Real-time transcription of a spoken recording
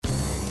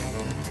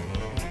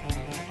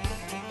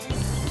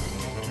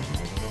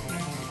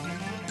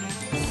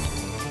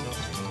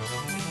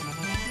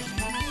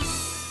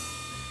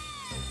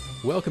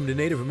Welcome to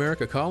Native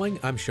America Calling.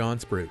 I'm Sean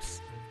Spruce.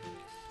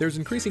 There's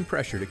increasing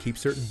pressure to keep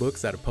certain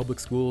books out of public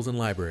schools and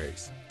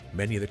libraries.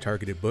 Many of the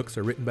targeted books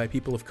are written by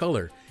people of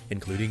color,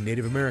 including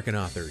Native American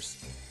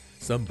authors.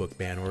 Some book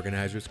ban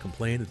organizers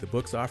complain that the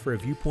books offer a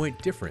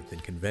viewpoint different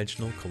than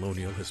conventional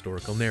colonial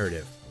historical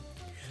narrative.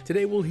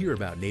 Today we'll hear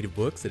about Native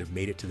books that have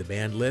made it to the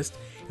banned list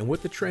and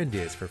what the trend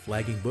is for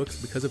flagging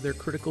books because of their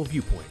critical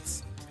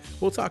viewpoints.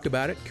 We'll talk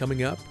about it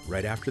coming up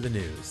right after the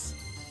news.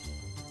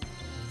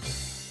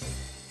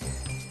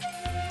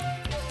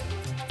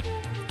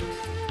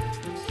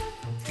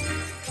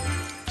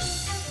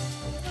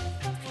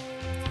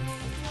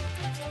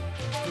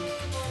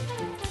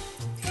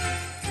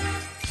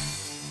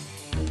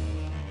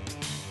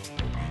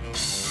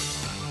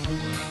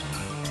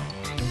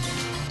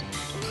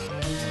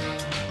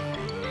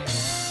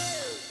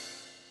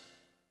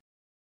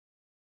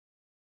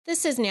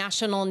 This is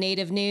National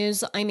Native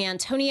News. I'm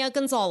Antonia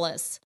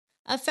Gonzalez.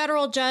 A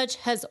federal judge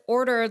has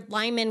ordered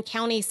Lyman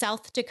County,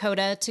 South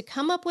Dakota, to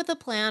come up with a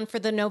plan for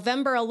the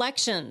November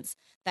elections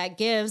that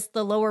gives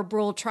the Lower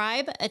Brule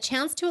tribe a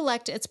chance to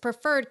elect its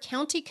preferred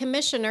county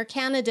commissioner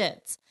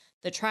candidates.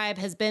 The tribe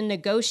has been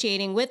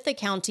negotiating with the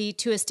county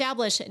to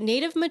establish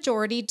Native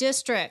majority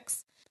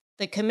districts.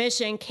 The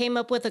commission came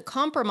up with a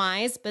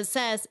compromise, but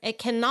says it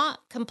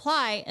cannot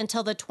comply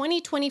until the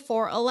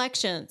 2024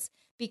 elections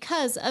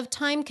because of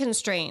time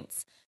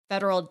constraints.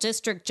 Federal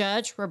District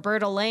Judge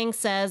Roberta Lang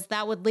says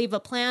that would leave a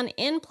plan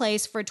in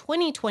place for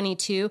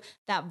 2022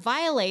 that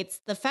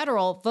violates the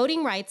Federal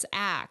Voting Rights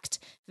Act.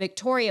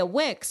 Victoria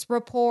Wicks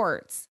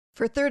reports.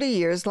 For 30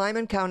 years,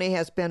 Lyman County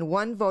has been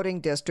one voting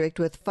district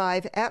with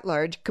 5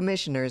 at-large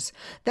commissioners.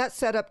 That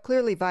setup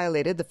clearly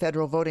violated the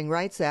Federal Voting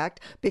Rights Act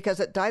because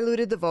it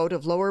diluted the vote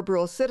of Lower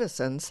Brule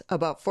citizens,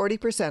 about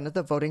 40% of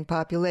the voting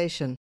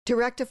population. To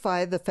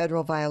rectify the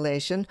federal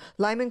violation,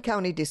 Lyman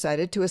County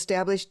decided to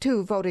establish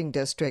 2 voting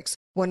districts,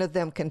 one of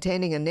them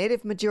containing a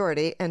Native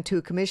majority and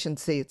 2 commission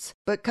seats.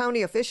 But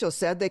county officials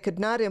said they could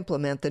not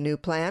implement the new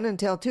plan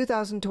until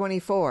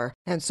 2024,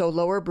 and so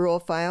Lower Brule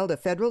filed a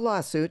federal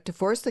lawsuit to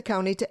force the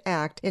county to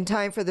act in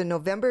time for the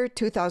November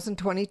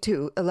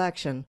 2022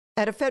 election.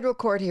 At a federal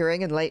court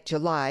hearing in late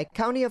July,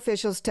 county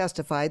officials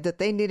testified that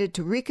they needed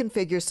to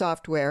reconfigure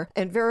software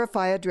and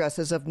verify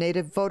addresses of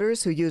Native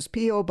voters who use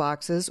P.O.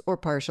 boxes or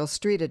partial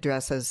street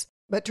addresses.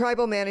 But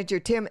Tribal Manager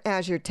Tim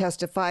Azure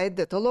testified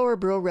that the Lower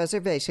Brule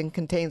Reservation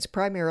contains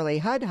primarily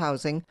HUD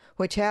housing,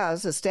 which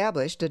has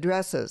established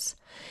addresses.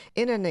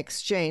 In an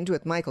exchange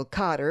with Michael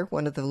Cotter,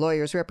 one of the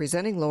lawyers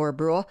representing Lower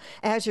Brule,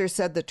 Azure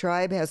said the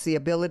tribe has the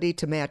ability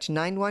to match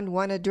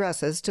 911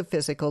 addresses to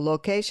physical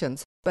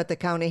locations, but the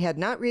county had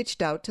not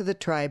reached out to the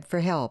tribe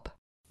for help.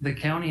 The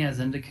county has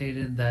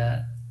indicated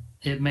that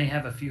it may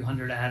have a few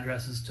hundred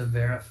addresses to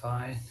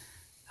verify.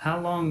 How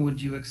long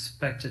would you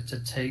expect it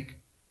to take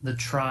the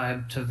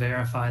tribe to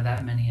verify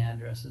that many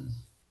addresses?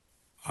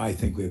 I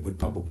think it would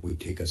probably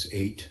take us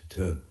 8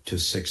 to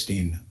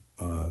 16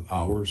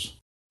 hours.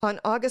 On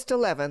August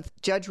 11th,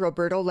 Judge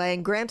Roberta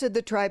Lang granted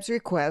the tribe's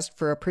request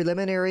for a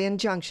preliminary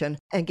injunction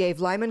and gave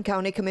Lyman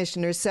County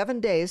commissioners 7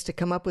 days to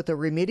come up with a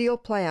remedial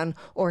plan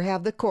or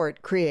have the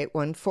court create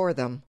one for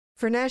them.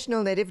 For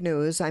National Native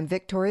News, I'm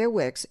Victoria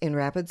Wicks in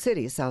Rapid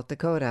City, South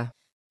Dakota.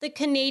 The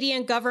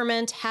Canadian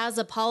government has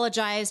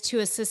apologized to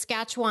a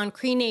Saskatchewan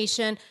Cree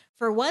Nation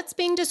for what's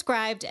being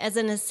described as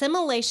an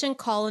assimilation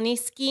colony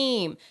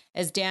scheme.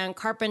 As Dan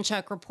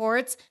Karpenchuk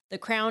reports, the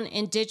Crown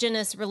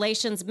Indigenous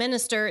Relations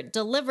Minister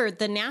delivered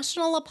the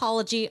national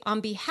apology on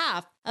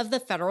behalf of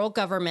the federal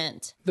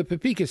government. The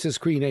Pepeekisis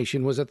Cree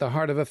Nation was at the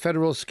heart of a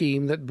federal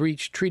scheme that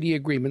breached treaty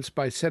agreements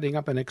by setting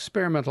up an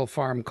experimental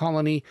farm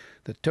colony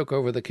that took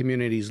over the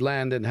community's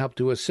land and helped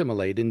to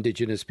assimilate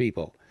Indigenous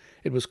people.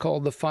 It was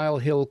called the File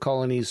Hill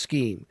Colonies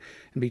Scheme,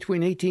 and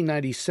between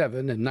 1897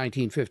 and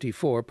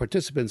 1954,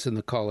 participants in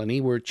the colony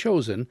were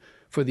chosen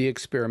for the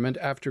experiment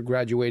after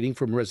graduating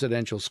from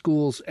residential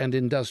schools and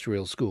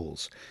industrial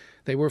schools.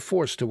 They were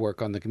forced to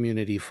work on the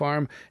community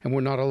farm and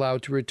were not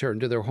allowed to return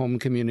to their home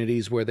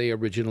communities where they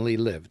originally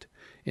lived.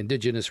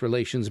 Indigenous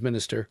Relations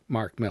Minister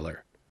Mark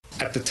Miller.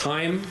 At the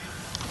time,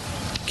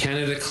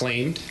 Canada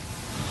claimed,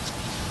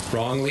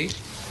 wrongly,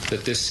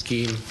 that this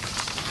scheme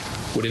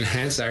would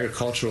enhance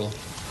agricultural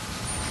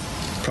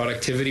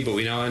productivity, but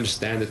we now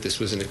understand that this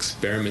was an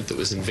experiment that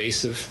was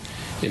invasive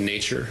in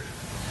nature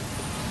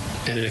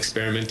and an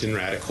experiment in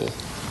radical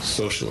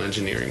social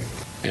engineering.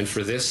 And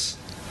for this,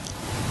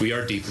 we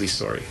are deeply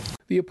sorry.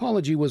 The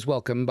apology was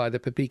welcomed by the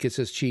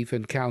Pepeekisis chief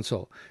and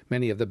council.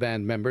 Many of the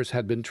band members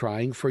had been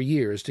trying for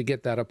years to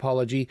get that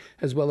apology,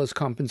 as well as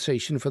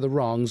compensation for the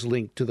wrongs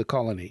linked to the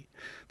colony.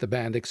 The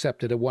band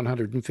accepted a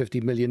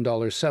 $150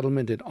 million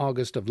settlement in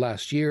August of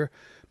last year,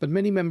 but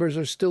many members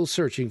are still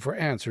searching for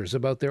answers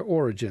about their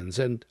origins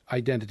and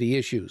identity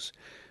issues.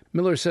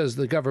 Miller says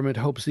the government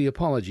hopes the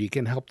apology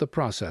can help the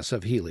process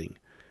of healing.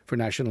 For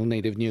National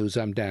Native News,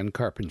 I'm Dan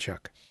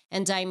Karpenchuk.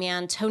 And I'm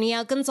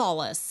Antonia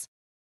Gonzalez.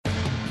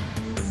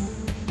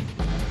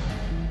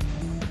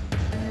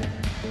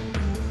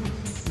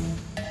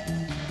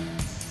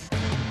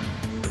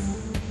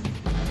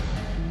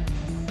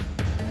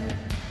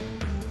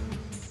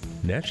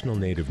 National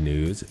Native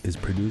News is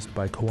produced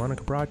by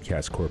Koahnic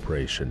Broadcast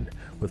Corporation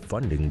with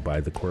funding by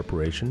the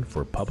Corporation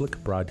for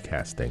Public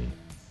Broadcasting.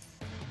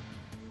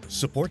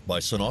 Support by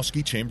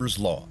Sonosky Chambers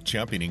Law,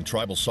 championing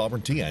tribal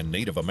sovereignty and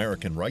Native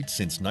American rights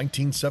since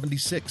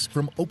 1976.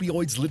 From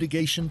opioids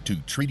litigation to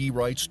treaty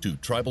rights to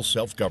tribal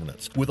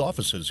self-governance. With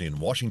offices in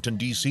Washington,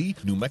 D.C.,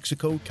 New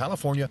Mexico,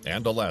 California,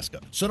 and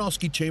Alaska.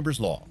 Sonosky Chambers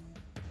Law.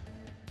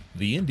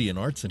 The Indian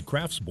Arts and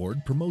Crafts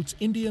Board promotes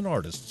Indian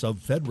artists of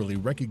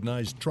federally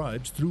recognized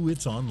tribes through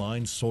its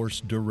online source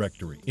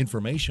directory.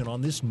 Information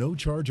on this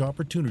no-charge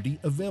opportunity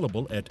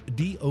available at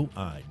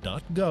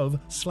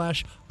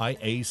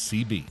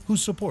doi.gov/IACB, who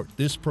support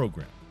this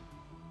program.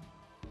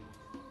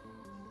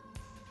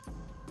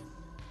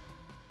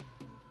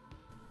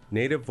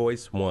 Native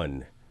Voice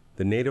One,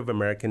 the Native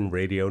American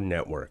Radio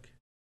Network.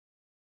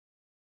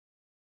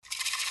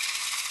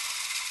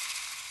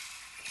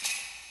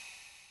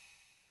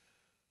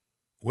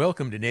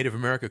 Welcome to Native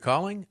America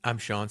Calling. I'm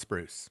Sean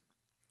Spruce.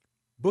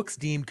 Books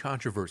deemed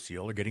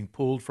controversial are getting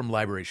pulled from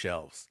library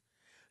shelves.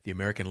 The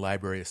American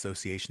Library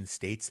Association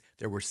states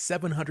there were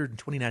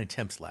 729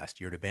 attempts last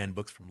year to ban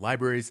books from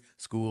libraries,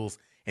 schools,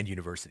 and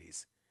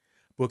universities.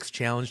 Books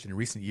challenged in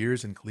recent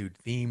years include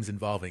themes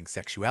involving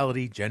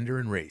sexuality, gender,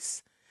 and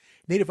race.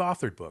 Native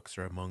authored books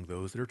are among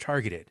those that are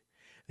targeted.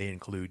 They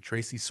include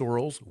Tracy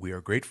Sorrell's We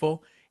Are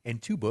Grateful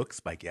and 2 books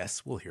by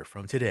guests we'll hear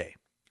from today.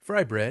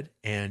 Fry Bread,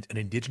 and An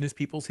Indigenous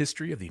People's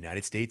History of the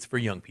United States for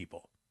Young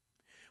People.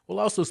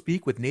 We'll also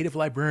speak with Native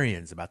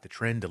librarians about the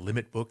trend to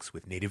limit books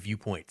with Native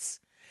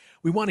viewpoints.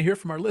 We want to hear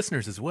from our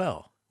listeners as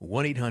well.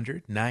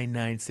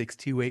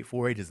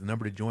 1-800-996-2848 is the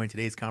number to join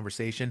today's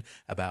conversation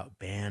about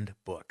banned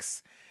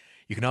books.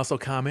 You can also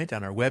comment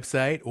on our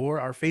website or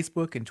our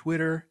Facebook and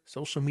Twitter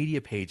social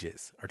media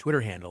pages. Our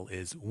Twitter handle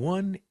is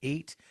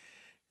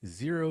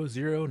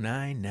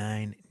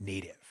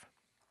 1-800-99-NATIVE.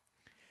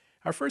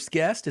 Our first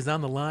guest is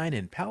on the line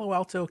in Palo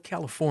Alto,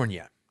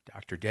 California.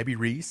 Dr. Debbie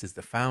Reese is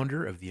the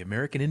founder of the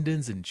American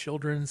Indians and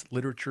Children's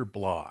Literature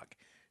blog.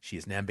 She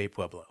is Nambe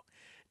Pueblo.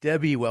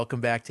 Debbie, welcome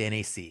back to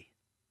NAC.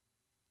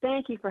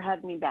 Thank you for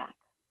having me back.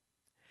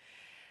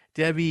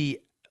 Debbie,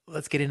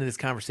 let's get into this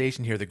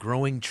conversation here. The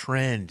growing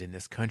trend in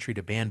this country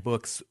to ban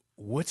books,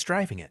 what's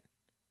driving it?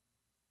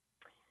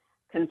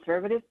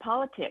 Conservative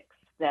politics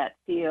that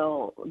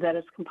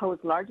is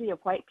composed largely of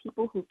white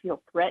people who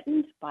feel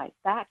threatened by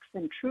facts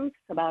and truths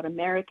about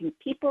American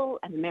people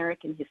and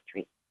American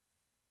history.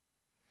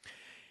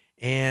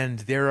 And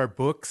there are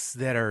books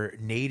that are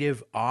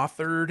Native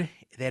authored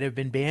that have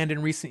been banned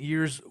in recent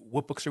years.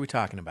 What books are we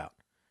talking about?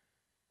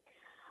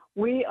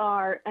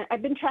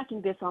 I've been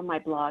tracking this on my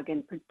blog,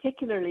 and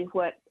particularly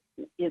what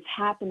is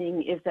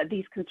happening is that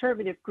these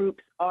conservative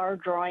groups are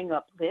drawing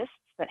up lists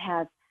that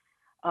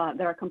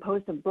are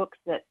composed of books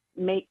that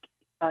make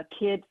a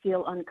kid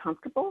feel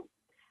uncomfortable,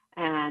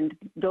 and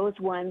those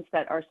ones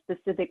that are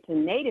specific to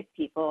Native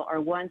people are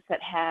ones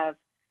that have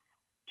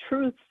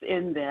truths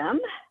in them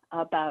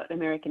about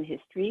American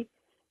history,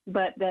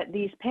 but that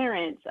these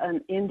parents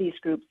in these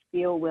groups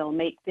feel will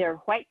make their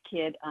white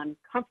kid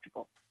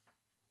uncomfortable.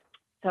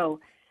 So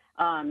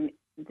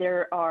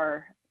there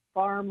are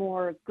far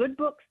more good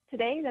books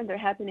today than there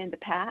have been in the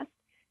past.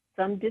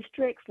 Some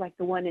districts, like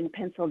the one in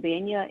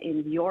Pennsylvania,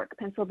 in York,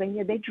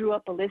 Pennsylvania, they drew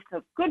up a list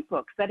of good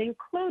books that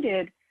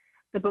included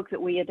the book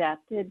that we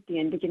adapted, The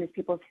Indigenous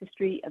People's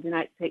History of the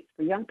United States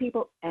for Young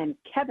People, and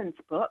Kevin's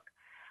book,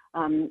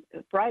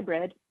 Fry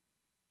Bread,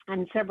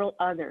 and several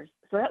others.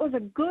 So that was a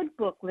good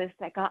book list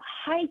that got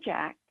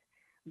hijacked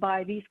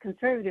by these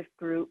conservative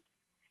groups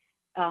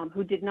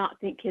who did not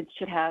think kids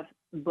should have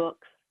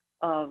books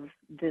of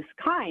this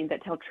kind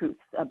that tell truths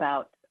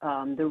about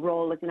the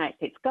role of the United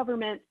States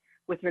government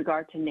with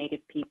regard to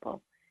Native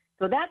people.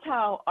 So that's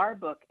how our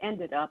book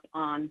ended up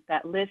on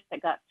that list that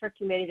got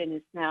circulated and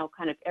is now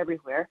kind of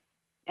everywhere,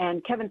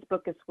 and Kevin's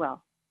book as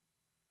well.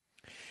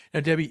 Now,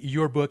 Debbie,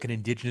 your book, An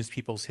Indigenous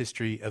People's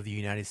History of the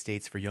United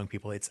States for Young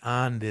People, it's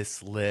on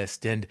this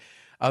list. And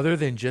other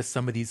than just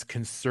some of these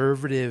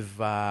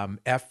conservative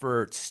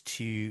efforts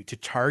to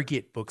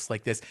target books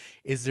like this,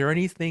 is there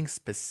anything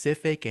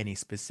specific, any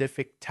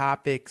specific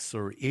topics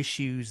or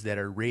issues that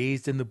are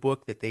raised in the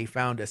book that they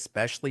found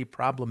especially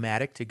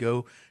problematic to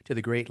go to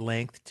the great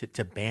length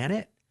to ban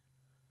it?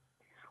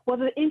 Well,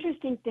 the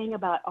interesting thing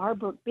about our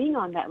book being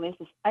on that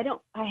list is I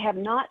have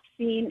not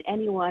seen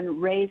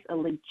anyone raise a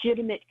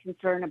legitimate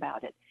concern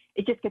about it.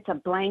 It just gets a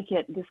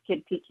blanket, this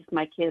kid teaches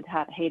my kids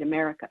how to hate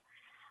America,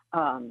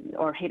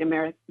 or hate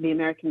the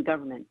American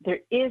government.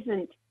 There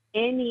isn't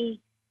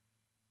any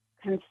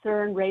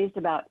concern raised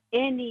about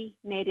any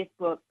Native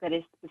book that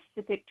is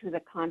specific to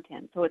the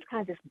content. So it's kind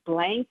of this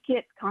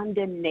blanket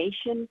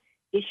condemnation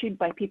issued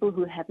by people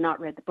who have not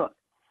read the book.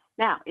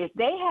 Now, if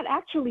they had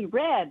actually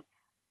read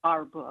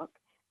our book,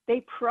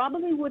 they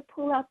probably would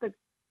pull out the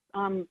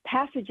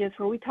passages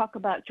where we talk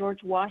about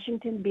George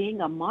Washington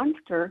being a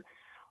monster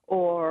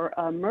or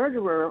a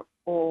murderer,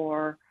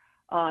 or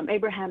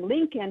Abraham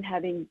Lincoln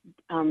having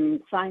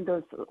signed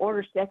those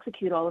orders to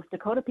execute all those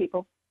Dakota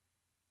people.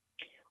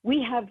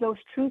 We have those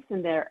truths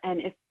in there,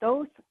 and if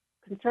those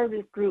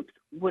conservative groups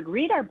would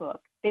read our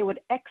book, they would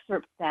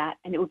excerpt that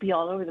and it would be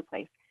all over the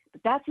place.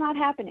 But that's not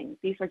happening.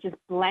 These are just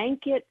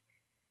blanket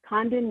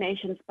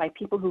condemnations by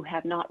people who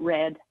have not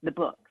read the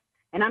book.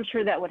 And I'm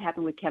sure that would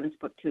happen with Kevin's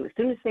book too. As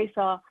soon as they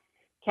saw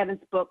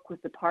Kevin's book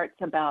with the parts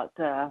about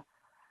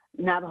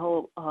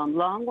Navajo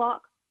Long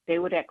Walk, they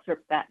would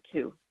excerpt that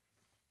too.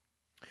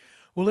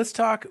 Well, let's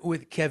talk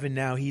with Kevin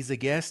now. He's a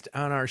guest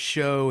on our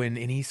show, and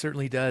he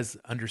certainly does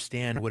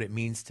understand what it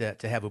means to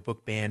have a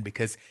book banned,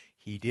 because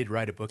he did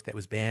write a book that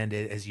was banned,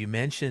 as you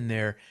mentioned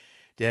there,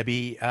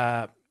 Debbie.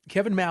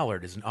 Kevin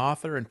Mallard is an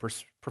author and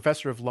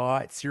professor of law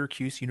at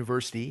Syracuse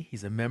University.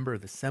 He's a member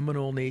of the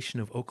Seminole Nation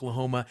of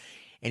Oklahoma,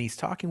 and he's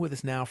talking with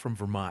us now from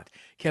Vermont.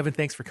 Kevin,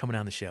 thanks for coming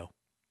on the show.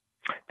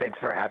 Thanks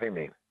for having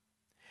me.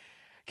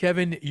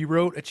 Kevin, you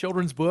wrote a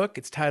children's book.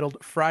 It's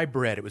titled Fry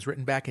Bread. It was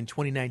written back in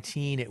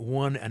 2019. It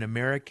won an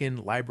American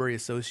Library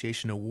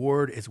Association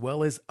award as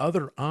well as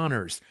other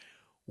honors.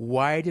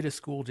 Why did a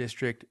school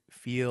district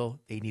feel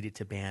they needed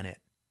to ban it?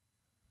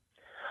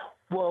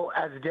 Well,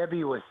 as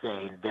Debbie was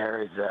saying,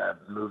 there is a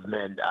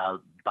movement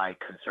by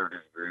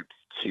conservative groups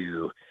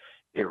to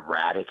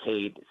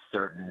eradicate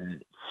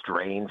certain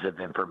strains of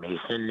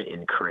information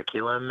in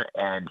curriculum,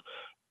 and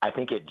I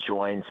think it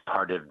joins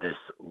part of this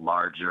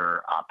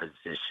larger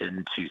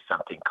opposition to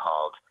something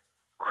called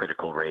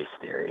critical race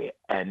theory.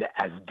 And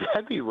as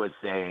Debbie was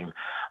saying,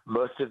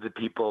 most of the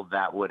people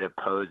that would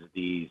oppose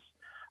these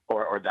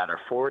or that are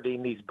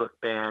forwarding these book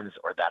bans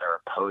or that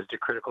are opposed to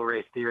critical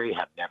race theory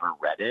have never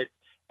read it.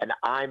 And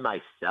I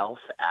myself,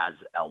 as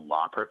a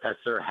law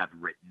professor, have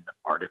written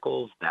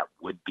articles that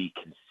would be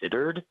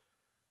considered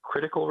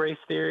critical race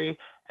theory.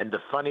 And the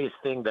funniest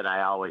thing that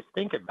I always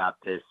think about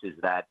this is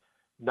that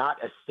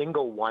not a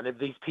single one of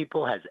these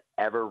people has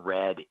ever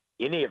read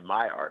any of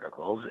my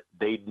articles.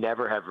 They'd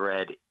never have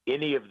read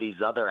any of these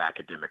other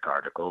academic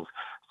articles.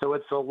 So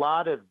it's a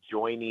lot of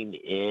joining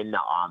in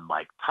on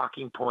like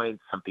talking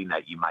points, something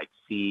that you might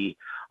see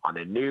on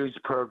a news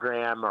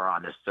program or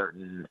on a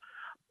certain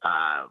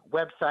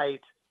website.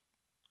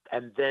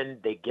 And then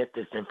they get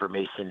this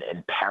information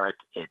and parrot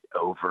it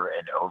over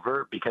and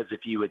over. Because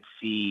if you would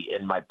see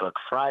in my book,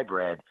 Fry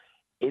Bread,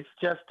 it's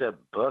just a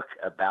book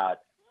about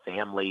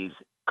families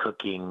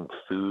cooking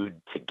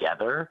food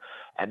together.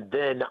 And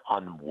then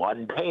on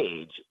one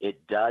page,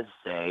 it does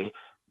say,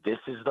 this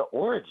is the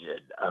origin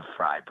of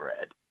fry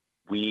bread.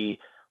 We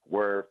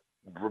were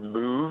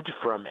removed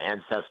from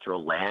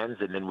ancestral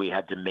lands, and then we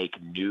had to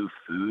make new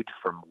food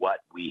from what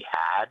we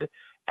had.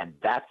 And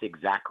that's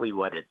exactly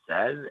what it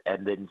says.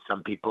 And then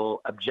some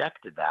people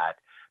object to that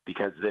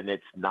because then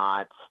it's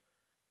not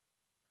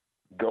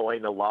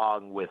going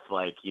along with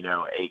like, you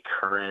know, a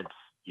current,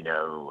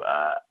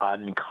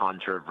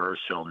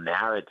 uncontroversial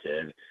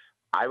narrative.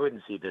 I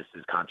wouldn't see this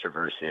as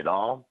controversy at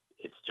all.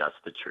 It's just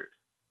the truth.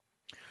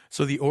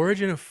 So the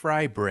origin of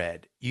fry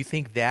bread, you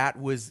think that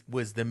was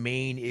the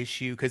main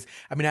issue? Because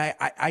I mean,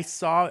 I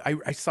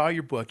saw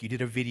your book. You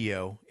did a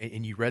video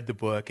and you read the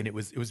book, and it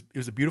was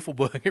a beautiful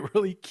book. It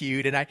really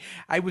cute, and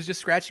I was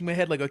just scratching my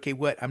head like, okay,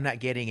 what? I'm not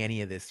getting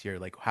any of this here.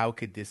 Like, how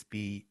could this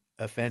be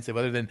offensive?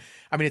 Other than,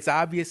 I mean, it's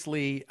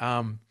obviously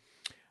a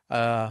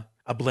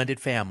blended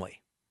family.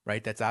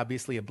 Right, that's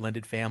obviously a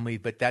blended family,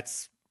 but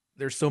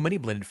there's so many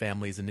blended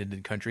families in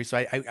Indian country.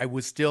 So I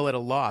was still at a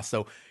loss.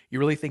 So you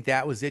really think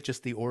that was it,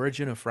 just the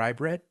origin of fry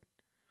bread?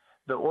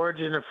 The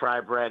origin of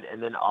fry bread,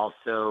 and then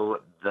also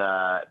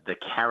the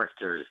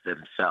characters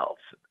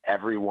themselves.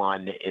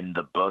 Everyone in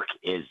the book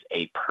is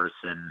a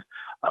person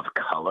of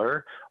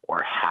color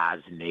or has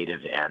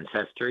Native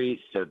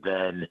ancestry. So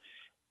then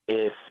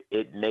if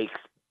it makes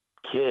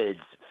kids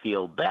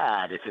feel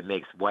bad, if it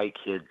makes white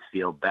kids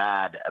feel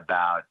bad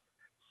about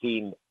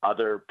seeing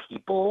other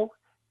people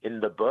in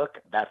the book,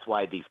 that's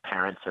why these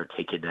parents are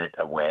taking it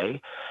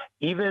away.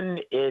 Even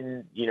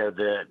in,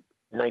 the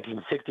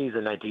 1960s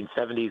and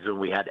 1970s, when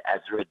we had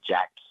Ezra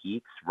Jack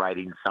Keats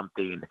writing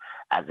something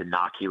as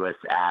innocuous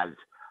as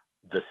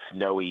The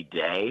Snowy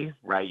Day,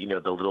 right?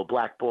 The little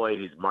black boy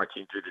who's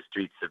marching through the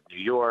streets of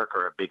New York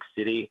or a big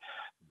city,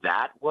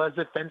 that was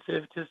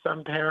offensive to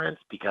some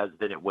parents because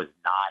then it was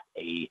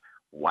not a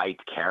white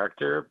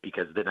character,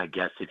 because then I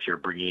guess if you're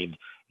bringing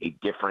a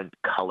different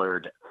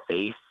colored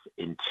face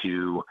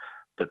into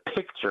the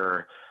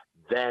picture,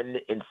 then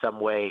in some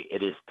way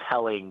it is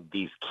telling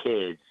these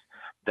kids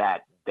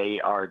that they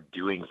are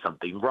doing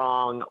something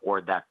wrong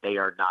or that they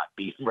are not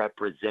being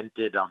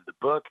represented on the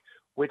book,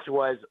 which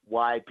was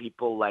why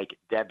people like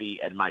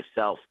Debbie and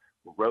myself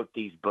wrote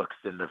these books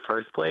in the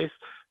first place,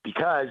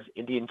 because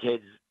Indian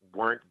kids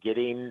weren't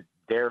getting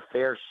their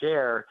fair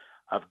share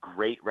of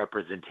great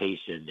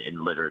representation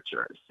in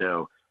literature.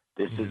 So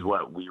this is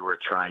what we were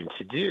trying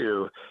to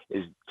do,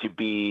 is to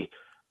be,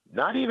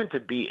 not even to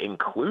be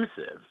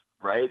inclusive,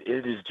 right?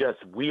 It is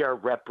just, we are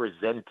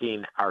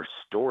representing our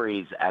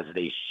stories as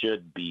they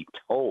should be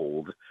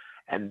told.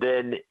 And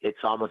then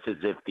it's almost as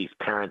if these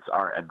parents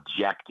are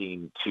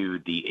objecting to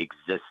the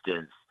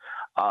existence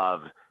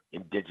of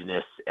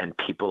Indigenous and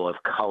people of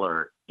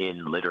color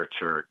in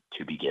literature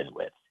to begin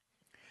with.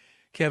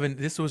 Kevin,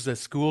 this was a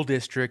school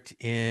district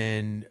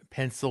in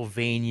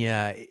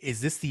Pennsylvania.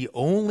 Is this the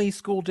only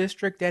school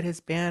district that has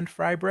banned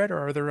fry bread, or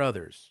are there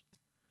others?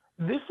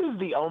 This is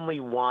the only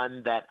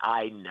one that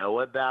I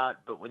know about,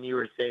 but when you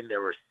were saying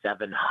there were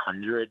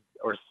 700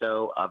 or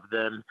so of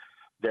them,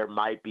 there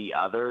might be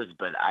others,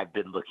 but I've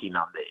been looking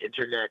on the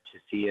internet to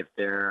see if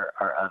there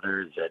are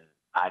others, and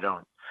I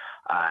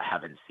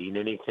haven't seen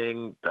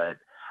anything. But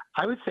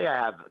I would say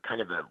I have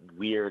kind of a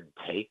weird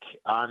take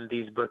on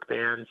these book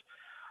bans.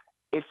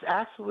 It's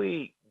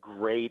actually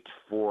great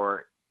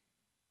for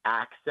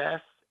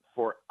access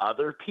for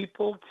other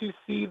people to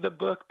see the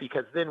book,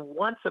 because then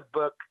once a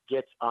book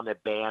gets on a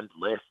banned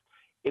list,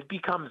 it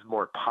becomes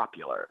more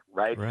popular,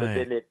 right? So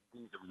then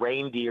these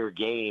reindeer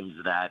games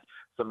that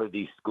some of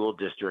these school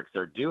districts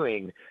are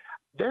doing,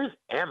 there's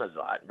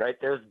Amazon, right?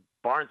 There's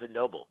Barnes &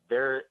 Noble.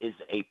 There is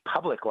a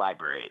public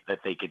library that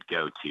they could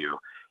go to.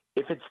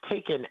 If it's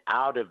taken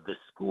out of the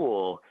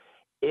school,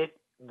 it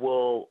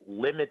will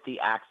limit the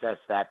access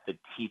that the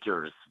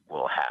teachers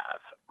will have,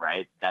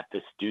 right? That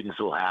the students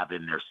will have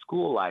in their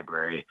school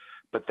library.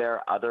 But there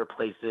are other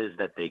places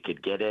that they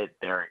could get it.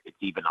 It's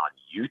even on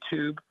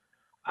YouTube.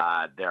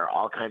 There are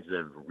all kinds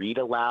of read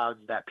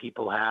alouds that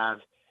people have.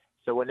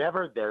 So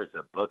whenever there's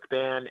a book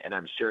ban, and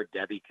I'm sure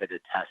Debbie could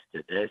attest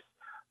to this,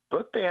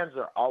 book bans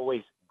are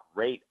always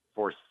great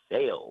for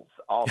sales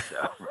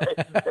also, right?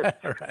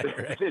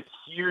 There's this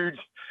huge,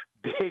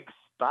 big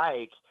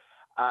spike,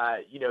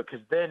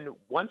 because then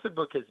once a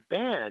book is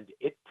banned,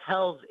 it's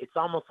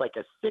almost like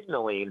a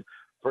signaling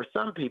for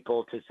some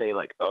people to say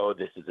like, oh,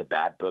 this is a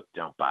bad book,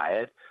 don't buy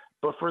it.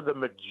 But for the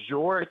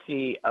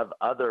majority of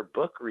other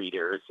book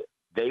readers,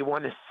 they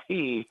want to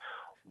see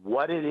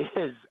what it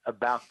is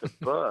about the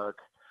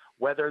book,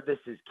 whether this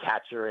is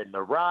Catcher in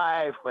the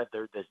Rye,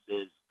 whether this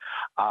is,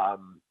 I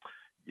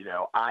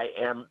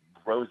Am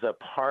Rosa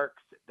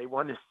Parks. They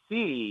want to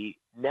see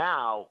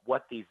now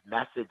what these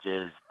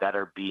messages that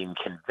are being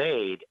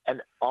conveyed,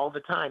 and all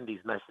the time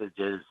these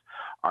messages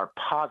are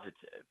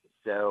positive.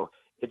 So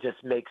it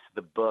just makes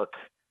the book,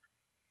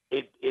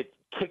 it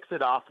kicks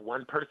it off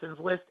one person's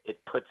list,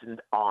 it puts it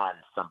on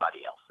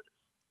somebody else's.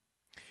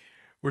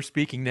 We're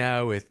speaking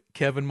now with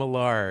Kevin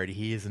Millard.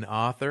 He is an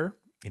author,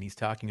 and he's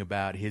talking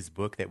about his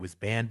book that was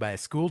banned by a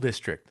school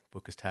district. The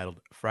book is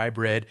titled Fry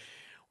Bread.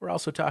 We're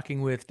also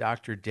talking with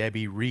Dr.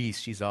 Debbie Reese.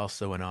 She's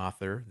also an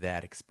author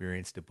that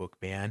experienced a book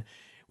ban.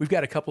 We've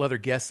got a couple other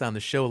guests on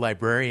the show,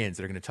 librarians,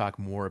 that are going to talk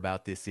more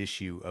about this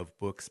issue of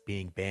books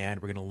being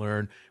banned. We're going to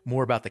learn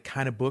more about the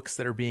kind of books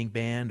that are being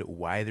banned,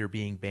 why they're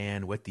being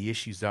banned, what the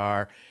issues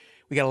are.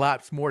 We got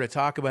lots more to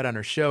talk about on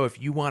our show. If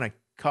you want to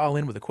call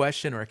in with a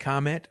question or a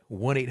comment,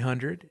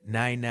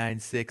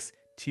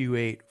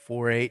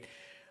 1-800-996-2848.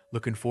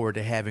 Looking forward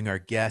to having our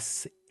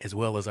guests as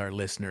well as our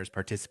listeners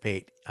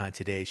participate on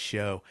today's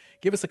show.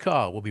 Give us a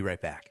call. We'll be right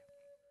back.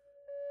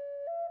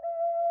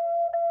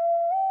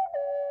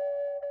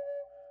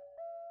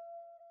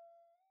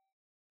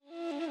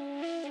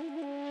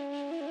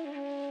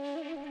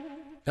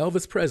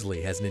 Elvis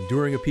Presley has an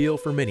enduring appeal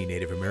for many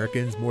Native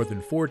Americans more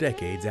than 4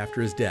 decades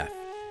after his death.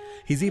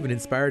 He's even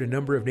inspired a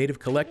number of Native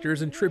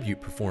collectors and tribute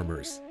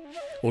performers.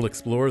 We'll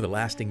explore the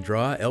lasting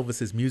draw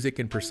Elvis's music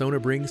and persona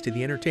brings to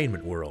the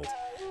entertainment world.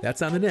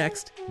 That's on the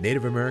next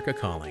Native America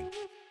Calling.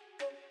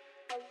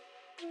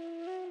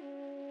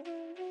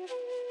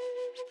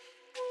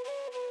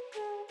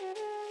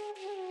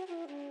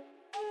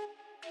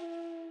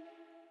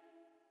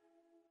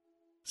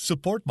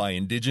 Support by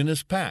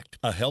Indigenous Pact,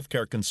 a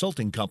healthcare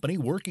consulting company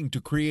working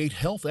to create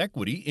health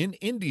equity in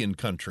Indian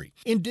country.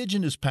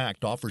 Indigenous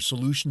Pact offers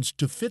solutions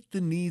to fit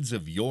the needs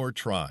of your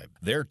tribe.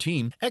 Their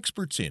team,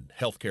 experts in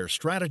healthcare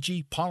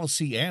strategy,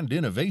 policy, and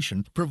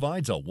innovation,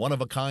 provides a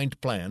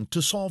one-of-a-kind plan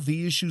to solve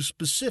the issues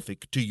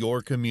specific to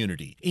your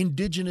community.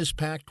 Indigenous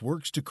Pact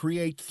works to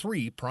create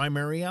 3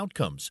 primary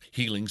outcomes: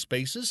 healing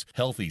spaces,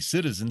 healthy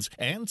citizens,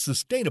 and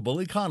sustainable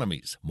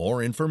economies.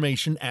 More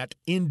information at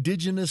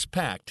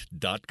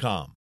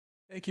indigenouspact.com.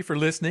 Thank you for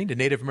listening to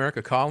Native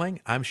America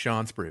Calling. I'm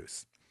Sean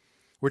Spruce.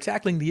 We're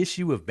tackling the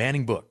issue of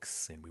banning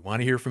books, and we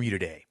want to hear from you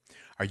today.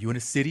 Are you in a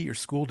city or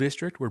school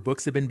district where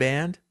books have been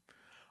banned?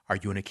 Are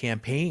you in a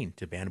campaign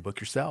to ban a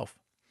book yourself?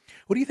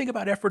 What do you think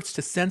about efforts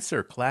to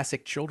censor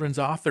classic children's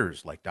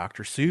authors like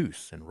Dr.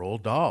 Seuss and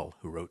Roald Dahl,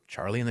 who wrote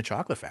Charlie and the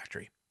Chocolate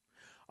Factory?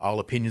 All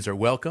opinions are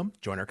welcome.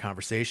 Join our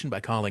conversation by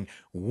calling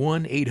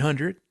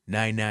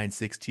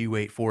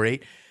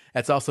 1-800-996-2848.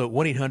 That's also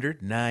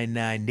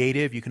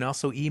 1-800-99-NATIVE. You can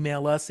also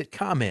email us at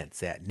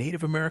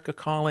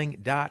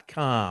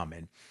comments@nativeamericacalling.com.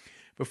 And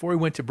before we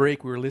went to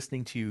break, we were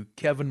listening to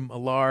Kevin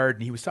Millard,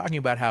 and he was talking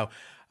about how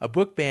a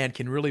book ban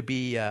can really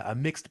be a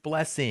mixed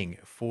blessing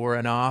for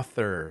an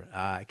author.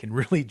 It can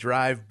really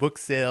drive book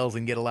sales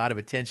and get a lot of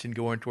attention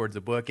going towards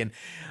a book. And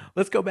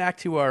let's go back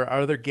to our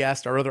other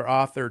guest, our other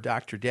author,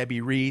 Dr.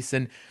 Debbie Reese.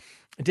 And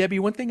Debbie,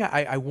 one thing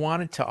I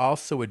wanted to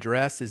also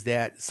address is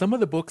that some of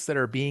the books that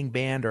are being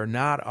banned are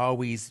not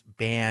always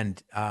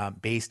banned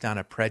based on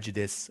a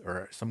prejudice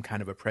or some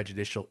kind of a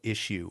prejudicial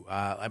issue.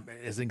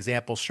 As an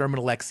example, Sherman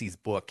Alexie's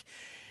book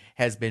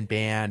has been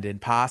banned, and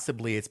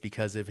possibly it's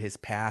because of his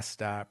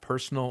past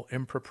personal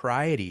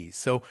improprieties.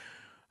 So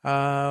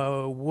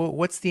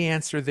what's the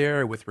answer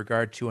there with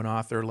regard to an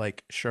author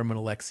like Sherman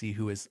Alexie,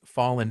 who has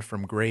fallen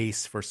from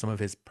grace for some of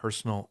his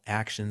personal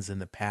actions in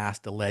the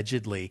past,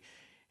 allegedly,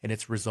 and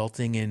it's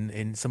resulting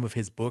in some of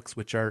his books,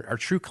 which are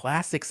true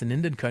classics in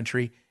Indian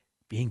country,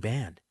 being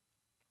banned?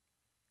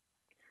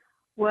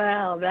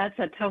 Well, that's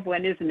a tough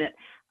one, isn't it?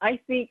 I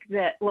think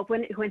that, well,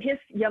 when his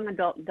young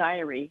adult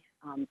diary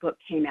book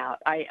came out,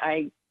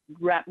 I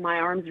wrapped my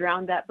arms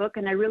around that book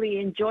and I really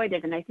enjoyed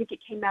it. And I think it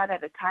came out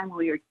at a time when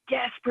we were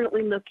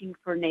desperately looking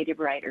for Native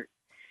writers.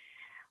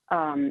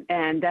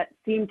 And that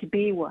seemed to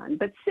be one.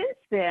 But since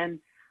then,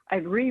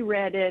 I've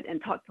reread it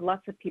and talked to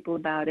lots of people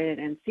about it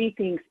and see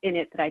things in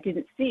it that I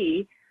didn't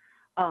see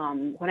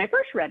when I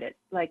first read it,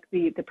 like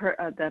the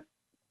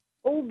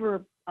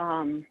over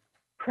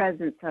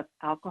presence of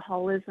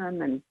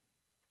alcoholism and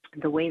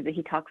the way that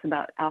he talks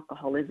about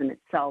alcoholism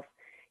itself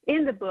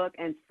in the book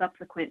and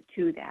subsequent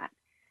to that.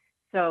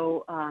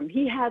 So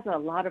he has a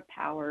lot of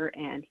power,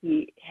 and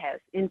he has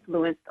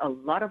influenced a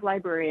lot of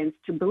librarians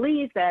to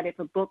believe that if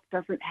a book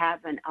doesn't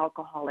have an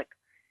alcoholic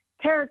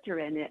character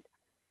in it,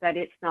 that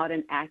it's not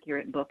an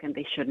accurate book and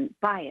they shouldn't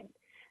buy it.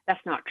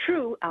 That's not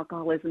true.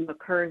 Alcoholism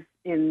occurs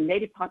in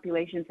Native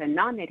populations and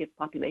non-Native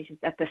populations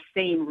at the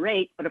same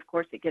rate, but of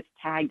course it gets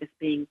tagged as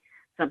being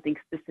something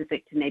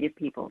specific to Native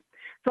people.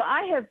 So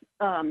I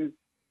have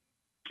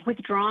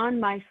withdrawn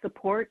my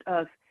support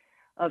of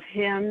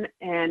him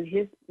and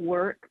his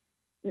work,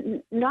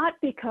 not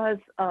because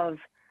of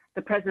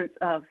the presence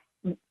of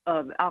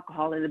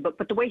alcohol in the book,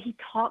 but the way he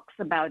talks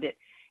about it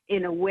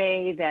in a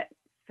way that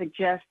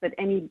suggests that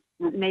any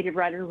Native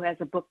writer who has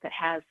a book that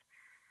has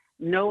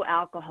no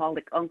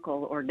alcoholic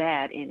uncle or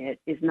dad in it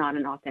is not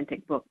an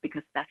authentic book,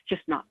 because that's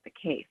just not the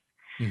case.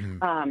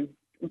 Mm-hmm.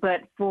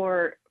 But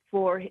for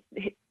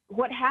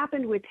what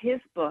happened with his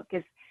book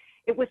is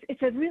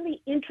it's a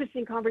really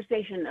interesting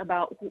conversation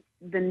about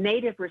the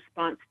Native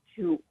response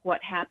to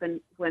what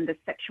happened when the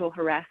sexual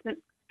harassment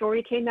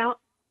story came out,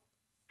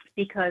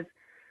 because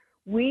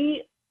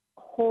we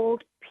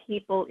hold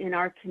people in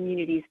our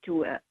communities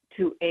to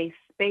a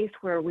space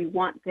where we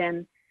want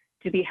them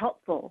to be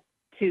helpful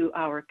to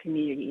our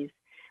communities.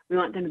 We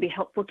want them to be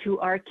helpful to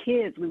our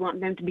kids. We want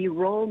them to be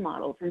role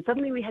models. And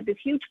suddenly we had this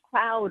huge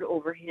cloud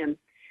over him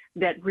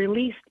that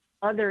released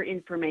other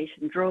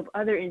information, drove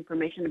other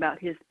information about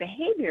his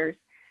behaviors,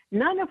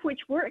 none of which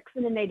works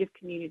in the Native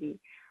community.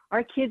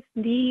 Our kids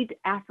need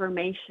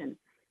affirmation.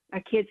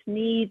 Our kids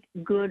need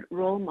good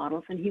role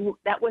models, and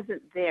that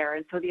wasn't there.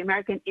 And so the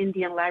American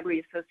Indian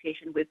Library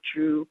Association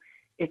withdrew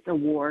its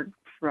award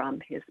from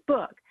his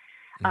book.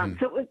 Mm-hmm.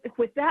 So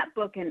with that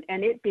book and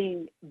it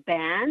being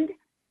banned,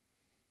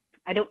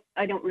 I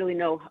don't really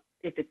know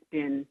if it's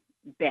been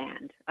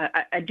banned.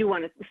 I do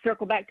want to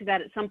circle back to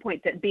that at some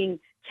point, that being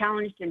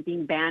challenged and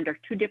being banned are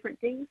two different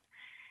things.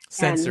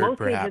 Censored,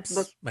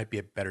 perhaps, might be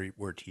a better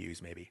word to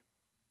use, maybe.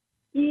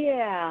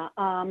 Yeah,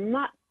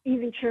 not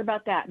even sure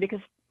about that,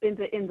 because in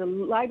the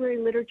library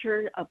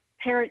literature, a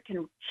parent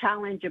can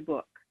challenge a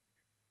book.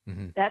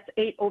 Mm-hmm. That's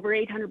over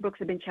 800 books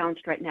have been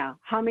challenged right now.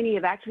 How many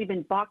have actually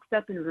been boxed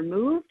up and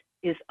removed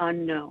is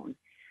unknown.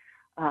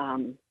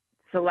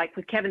 So like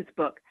with Kevin's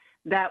book,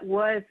 that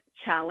was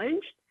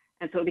challenged,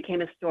 and so it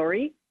became a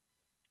story.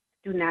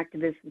 Student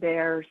activists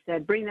there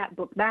said, bring that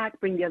book back,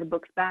 bring the other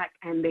books back,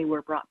 and they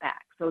were brought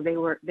back. So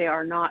they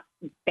are not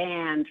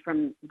banned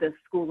from the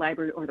school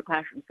library or the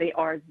classrooms. They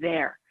are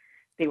there.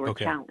 They were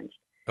challenged.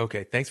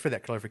 Okay, thanks for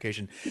that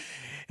clarification.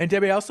 And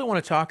Debbie, I also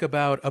want to talk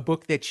about a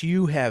book that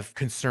you have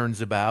concerns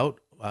about,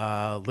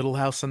 Little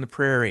House on the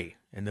Prairie.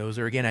 And those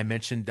are, again, I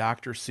mentioned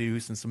Dr.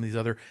 Seuss and some of these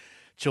other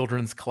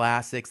children's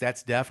classics.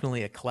 That's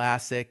definitely a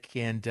classic.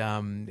 And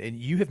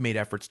you have made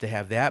efforts to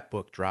have that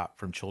book drop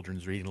from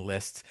children's reading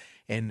lists.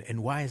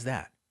 And why is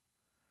that?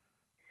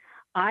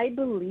 I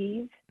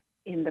believe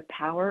in the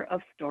power of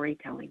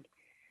storytelling.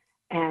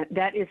 And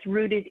that is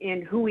rooted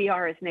in who we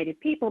are as Native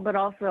people, but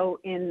also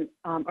in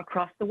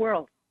across the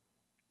world.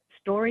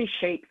 Story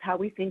shapes how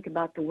we think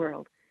about the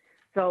world.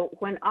 So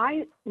when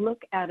I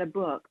look at a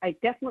book, I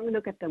definitely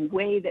look at the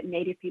way that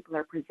Native people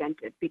are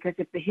presented, because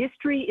if the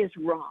history is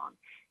wrong,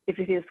 if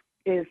it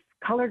is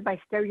colored by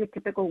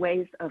stereotypical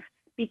ways of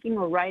speaking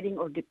or writing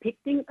or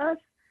depicting us,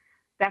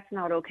 that's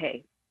not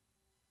okay.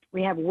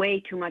 We have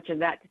way too much of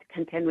that to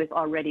contend with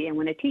already. And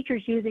when a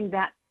teacher's using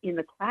that in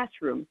the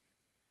classroom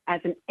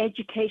as an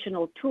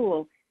educational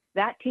tool,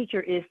 that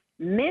teacher is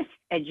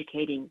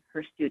miseducating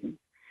her students.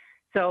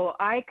 So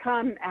I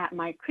come at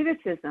my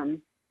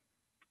criticism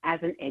as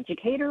an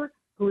educator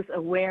who's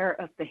aware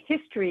of the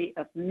history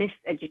of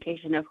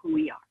miseducation of who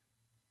we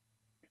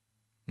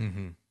are.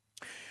 Mm-hmm.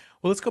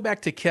 Well, let's go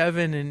back to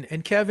Kevin.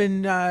 And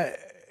Kevin,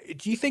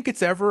 do you think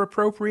it's ever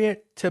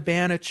appropriate to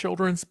ban a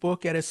children's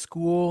book at a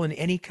school in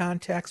any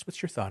context?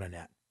 What's your thought on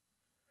that?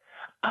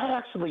 I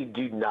actually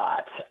do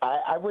not.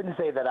 I wouldn't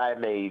say that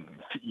I'm a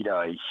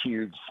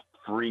huge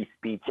free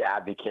speech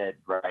advocate,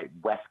 right?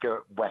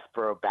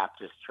 Westboro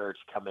Baptist Church,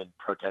 come and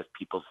protest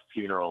people's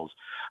funerals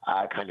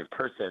kind of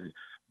person.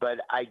 But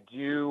I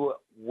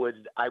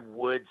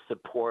would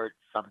support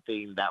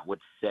something that would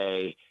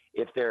say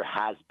if there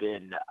has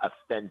been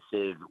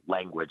offensive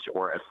language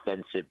or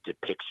offensive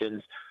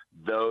depictions,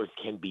 those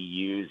can be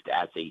used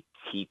as a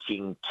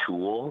teaching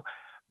tool.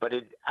 But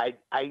I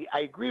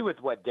agree with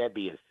what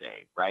Debbie is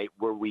saying, right?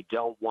 Where we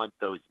don't want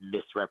those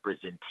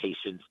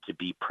misrepresentations to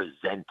be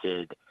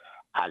presented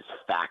as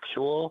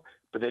factual.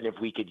 But then if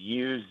we could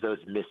use those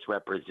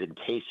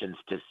misrepresentations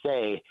to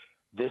say,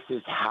 this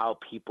is how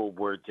people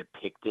were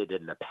depicted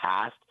in the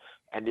past,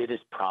 and it is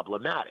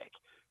problematic.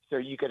 So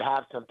you could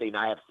have something,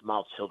 I have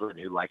small children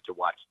who like to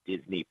watch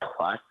Disney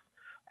Plus,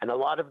 and a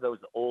lot of those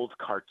old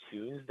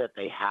cartoons that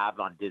they have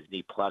on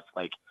Disney Plus,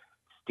 like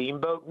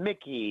Steamboat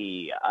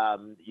Mickey,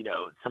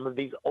 some of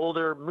these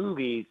older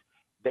movies,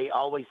 they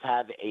always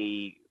have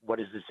what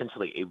is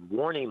essentially a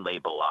warning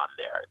label on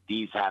there.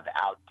 These have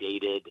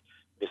outdated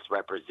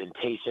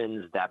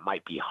misrepresentations that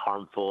might be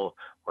harmful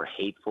or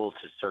hateful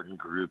to certain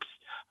groups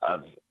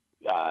of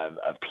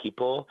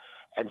people.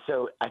 And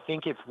so I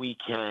think if we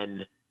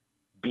can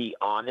be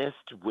honest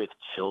with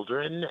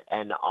children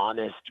and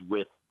honest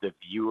with the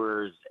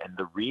viewers and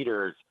the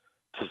readers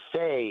to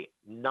say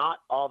not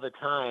all the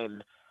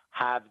time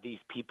have these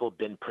people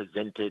been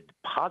presented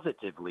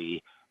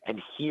positively,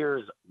 and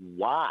here's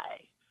why.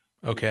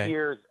 Okay. And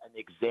here's an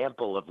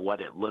example of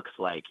what it looks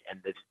like, and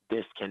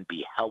this can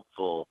be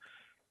helpful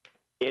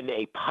in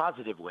a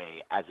positive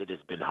way as it has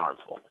been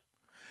harmful.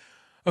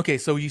 Okay,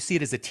 so you see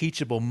it as a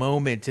teachable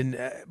moment,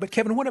 but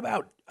Kevin, what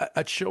about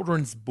a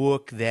children's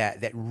book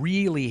that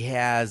really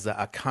has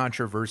a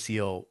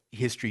controversial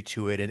history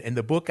to it? And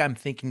the book I'm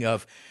thinking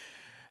of,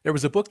 there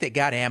was a book that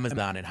got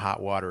Amazon in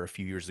hot water a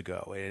few years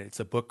ago. It's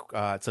a book,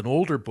 it's an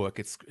older book.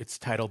 It's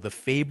titled The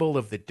Fable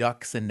of the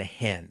Ducks and the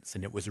Hens,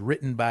 and it was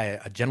written by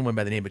a gentleman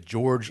by the name of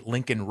George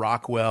Lincoln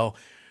Rockwell,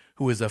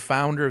 who was a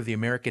founder of the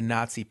American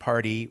Nazi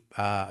Party.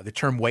 The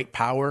term white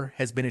power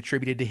has been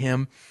attributed to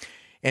him.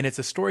 And it's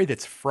a story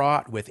that's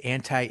fraught with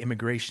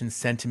anti-immigration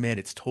sentiment.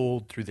 It's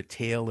told through the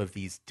tale of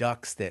these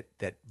ducks that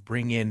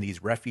bring in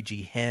these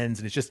refugee hens.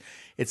 And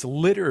it's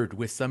littered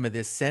with some of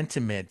this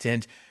sentiment.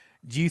 And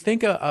do you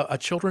think a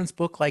children's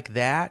book like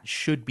that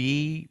should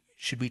we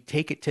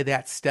take it to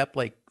that step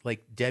like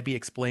Debbie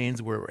explains,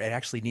 where it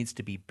actually needs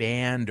to be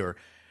banned or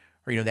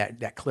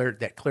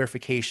that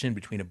clarification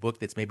between a book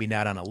that's maybe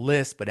not on a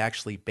list but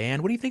actually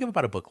banned? What do you think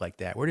about a book like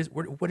that? What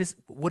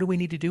do we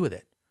need to do with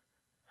it?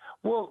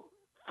 Well,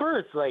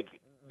 first,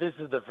 this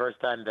is the first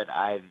time that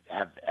I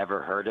have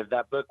ever heard of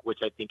that book, which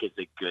I think is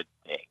a good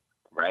thing,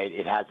 right?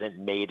 It hasn't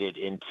made it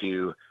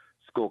into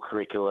school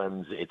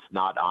curriculums. It's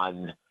not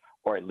on,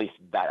 or at least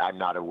that I'm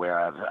not aware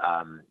of,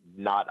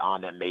 not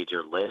on a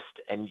major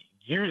list. And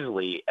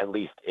usually, at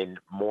least in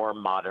more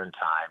modern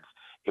times,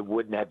 it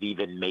wouldn't have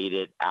even made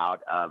it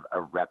out of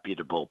a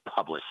reputable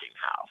publishing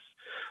house.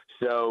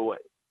 So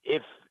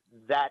if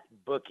that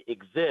book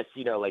exists,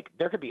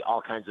 there could be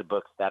all kinds of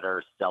books that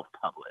are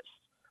self-published,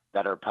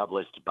 that are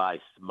published by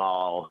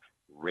small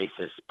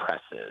racist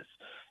presses.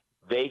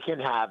 They can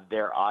have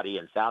their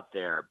audience out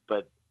there,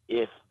 but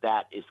if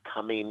that is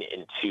coming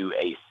into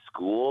a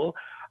school,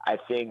 I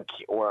think,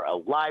 or a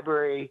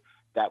library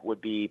that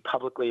would be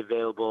publicly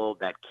available,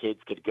 that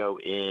kids could go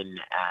in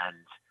and,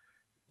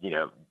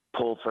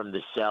 pull from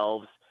the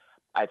shelves,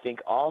 I think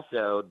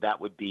also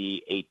that would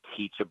be a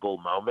teachable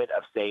moment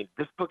of saying,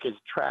 this book is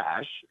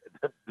trash.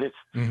 This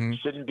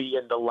shouldn't be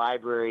in the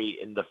library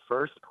in the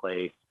first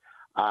place.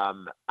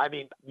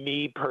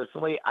 Me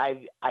personally,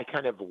 I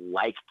kind of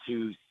like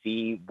to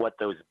see what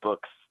those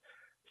books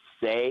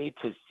say,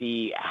 to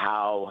see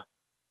how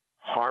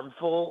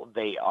harmful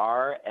they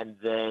are, and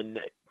then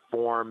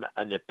form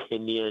an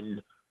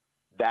opinion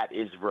that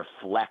is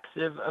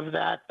reflexive of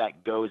that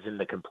goes in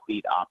the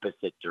complete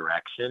opposite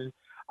direction.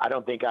 I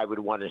don't think I would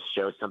want to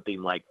show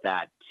something like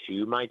that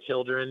to my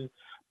children,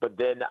 but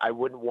then I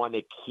wouldn't want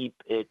to keep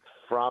it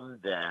from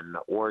them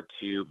or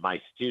to my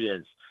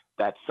students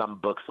that some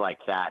books like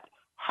that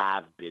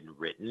have been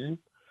written.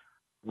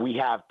 We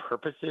have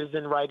purposes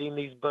in writing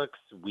these books.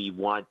 We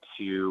want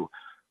to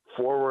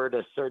forward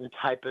a certain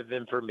type of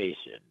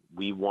information.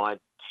 We want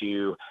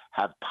to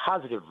have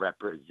positive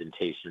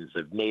representations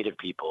of Native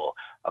people,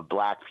 of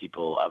Black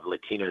people, of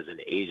Latinos and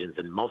Asians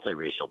and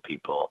multiracial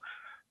people.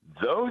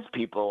 Those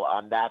people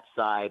on that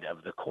side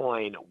of the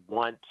coin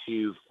want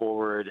to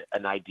forward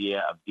an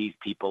idea of these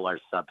people are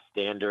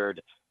substandard.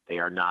 They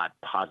are not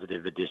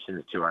positive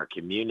additions to our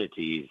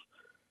communities.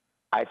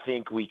 I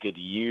think we could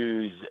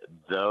use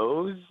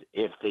those,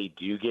 if they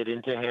do get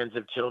into hands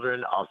of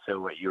children, also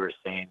what you were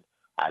saying,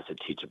 as a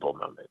teachable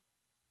moment.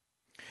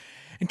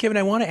 And Kevin,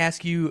 I want to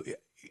ask you,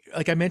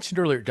 like I mentioned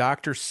earlier,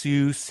 Dr.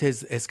 Seuss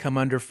has come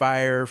under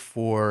fire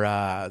for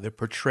the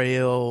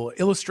portrayal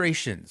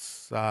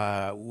illustrations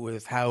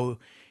with how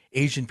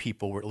Asian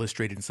people were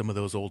illustrated in some of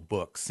those old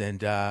books.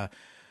 And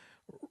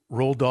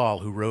Roald Dahl,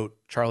 who wrote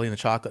Charlie and the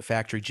Chocolate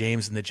Factory,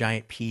 James and the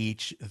Giant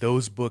Peach,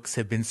 those books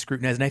have been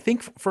scrutinized. And I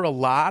think for a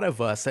lot of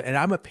us, and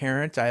I'm a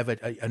parent, I have an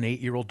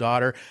 8-year-old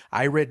daughter.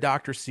 I read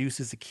Dr. Seuss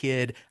as a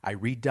kid. I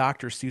read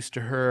Dr. Seuss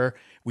to her.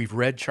 We've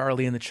read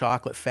Charlie and the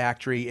Chocolate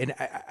Factory. And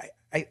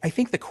I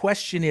think the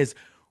question is,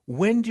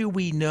 when do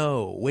we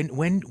know?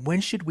 When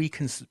should we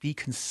be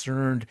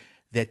concerned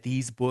that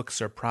these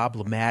books are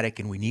problematic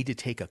and we need to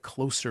take a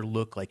closer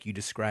look, like you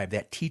described,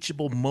 that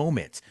teachable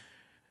moment?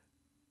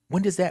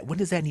 When does that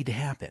need to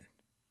happen?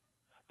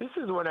 This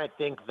is when I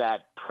think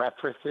that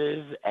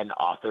prefaces and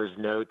author's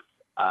notes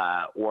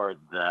or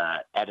the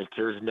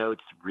editor's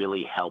notes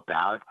really help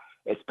out,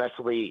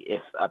 especially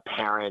if a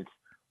parent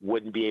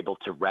wouldn't be able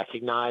to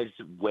recognize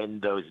when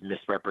those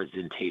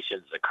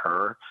misrepresentations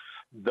occur.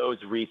 Those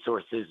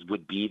resources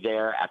would be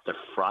there at the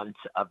front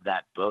of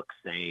that book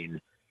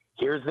saying,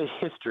 here's the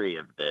history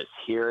of this.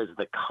 Here is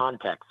the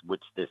context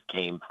which this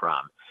came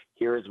from.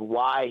 Here's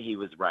why he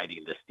was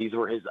writing this. These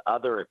were his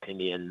other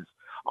opinions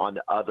on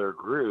other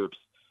groups.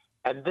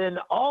 And then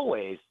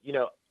always,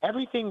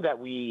 everything that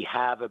we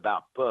have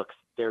about books,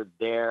 they're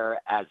there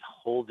as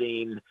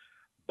holding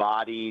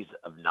bodies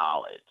of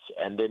knowledge.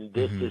 And then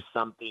this is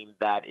something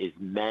that is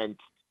meant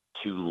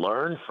to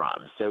learn from.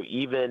 So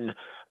even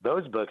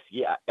those books,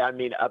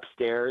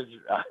 upstairs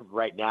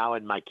right now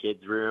in my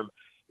kid's room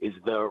is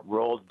the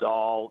Roald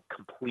Dahl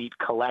complete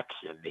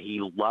collection. He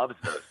loves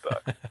those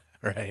books.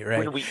 Right.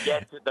 When we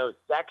get to those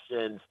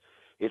sections,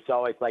 it's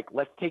always like,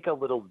 let's take a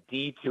little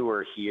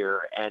detour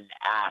here and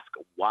ask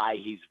why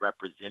he's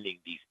representing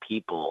these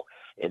people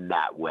in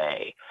that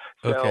way.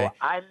 So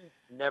I'm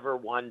never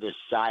one to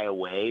shy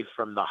away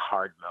from the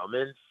hard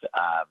moments.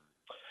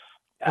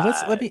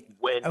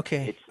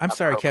 I'm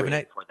sorry,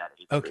 Kevin.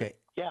 Okay.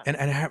 Yeah. And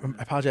I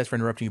apologize for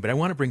interrupting you, but I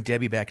want to bring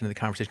Debbie back into the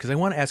conversation because I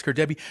want to ask her,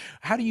 Debbie,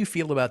 how do you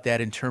feel about that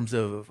in terms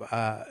of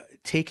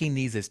taking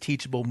these as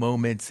teachable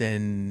moments?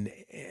 And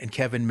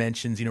Kevin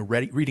mentions,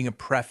 reading a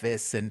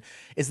preface, and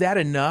is that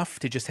enough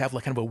to just have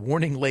like kind of a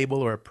warning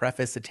label or a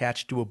preface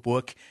attached to a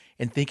book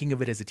and thinking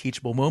of it as a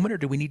teachable moment, or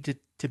do we need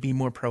to be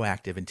more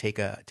proactive and take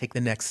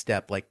the next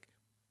step like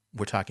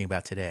we're talking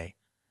about today?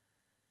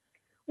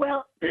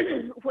 Well,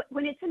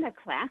 when it's in a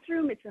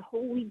classroom, it's a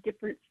wholly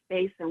different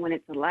space than when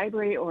it's a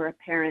library or a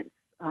parent's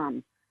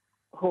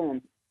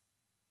home.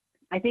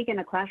 I think in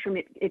a classroom,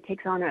 it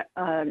takes on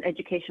an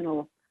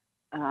educational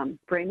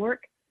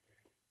framework.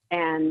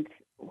 And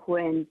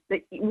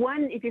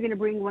if you're going to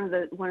bring one of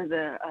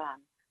the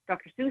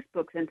Dr. Seuss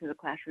books into the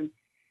classroom,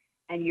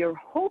 and you're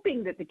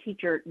hoping that the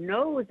teacher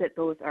knows that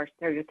those are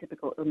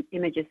stereotypical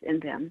images in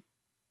them,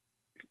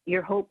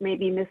 your hope may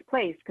be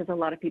misplaced because a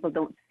lot of people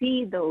don't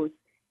see those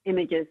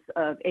images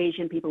of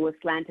Asian people with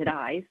slanted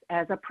eyes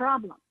as a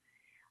problem.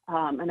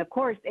 And of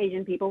course,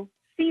 Asian people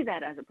see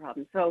that as a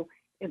problem. So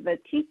if a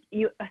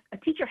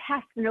teacher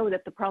has to know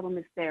that the problem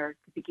is there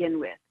to begin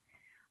with.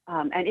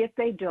 And if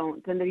they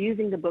don't, then they're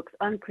using the books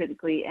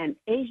uncritically, and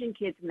Asian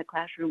kids in the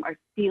classroom are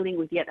dealing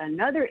with yet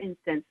another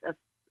instance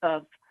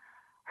of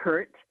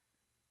hurt,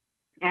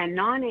 and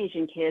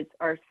non-Asian kids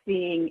are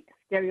seeing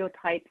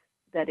stereotypes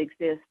that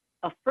exist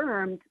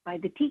affirmed by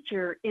the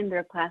teacher in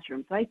their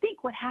classroom. So I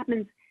think what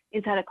happens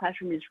inside a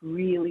classroom is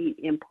really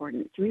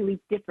important. It's really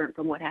different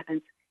from what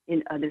happens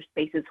in other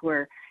spaces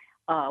where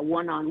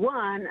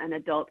one-on-one, an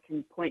adult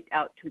can point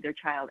out to their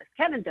child, as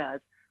Kevin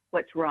does,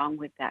 what's wrong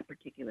with that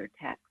particular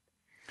text.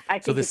 I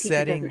think the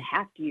teacher doesn't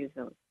have to use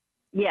those.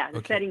 Yeah,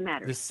 the setting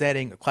matters. The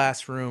setting, a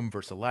classroom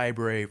versus a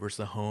library versus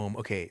a home.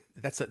 Okay,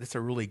 that's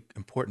a really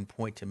important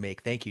point to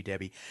make. Thank you,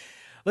 Debbie.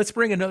 Let's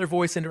bring another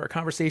voice into our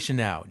conversation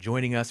now.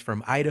 Joining us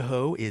from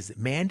Idaho is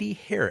Mandy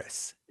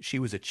Harris. She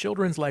was a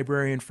children's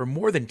librarian for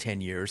more than 10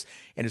 years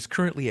and is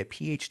currently a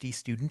PhD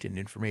student in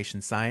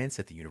information science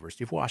at the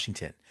University of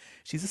Washington.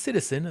 She's a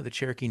citizen of the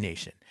Cherokee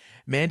Nation.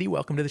 Mandy,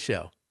 welcome to the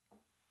show.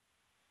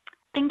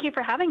 Thank you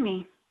for having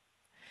me.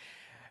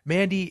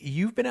 Mandy,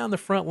 you've been on the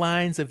front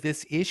lines of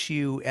this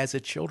issue as a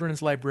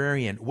children's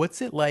librarian.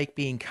 What's it like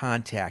being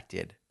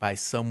contacted by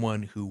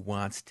someone who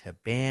wants to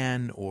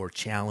ban or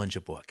challenge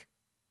a book?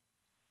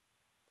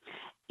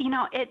 You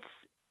know,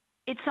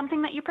 it's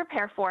something that you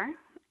prepare for,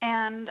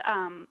 and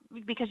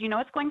because you know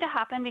it's going to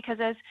happen, because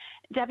as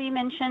Debbie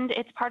mentioned,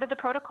 it's part of the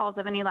protocols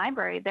of any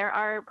library. There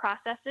are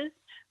processes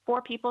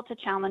for people to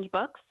challenge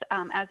books,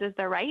 as is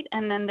their right,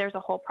 and then there's a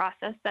whole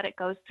process that it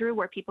goes through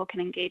where people can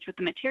engage with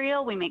the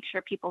material. We make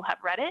sure people have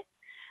read it,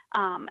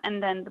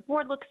 and then the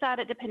board looks at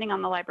it. Depending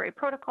on the library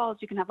protocols,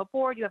 you can have a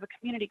board, you have a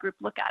community group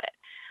look at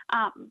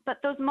it. But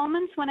those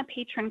moments when a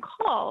patron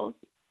calls,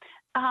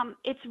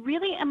 it's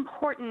really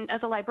important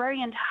as a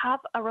librarian to have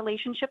a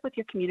relationship with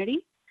your community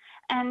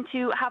and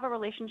to have a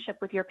relationship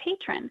with your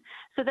patron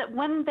so that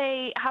when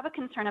they have a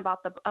concern about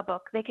a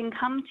book, they can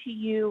come to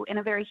you in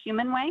a very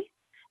human way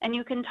and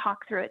you can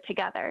talk through it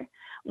together.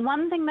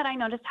 One thing that I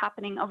noticed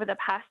happening over the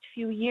past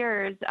few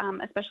years,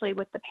 especially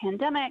with the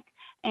pandemic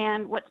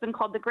and what's been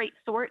called the Great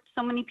Sort,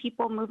 so many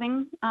people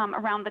moving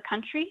around the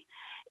country,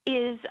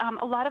 is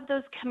a lot of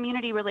those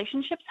community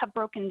relationships have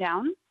broken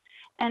down.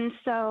 And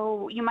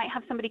so you might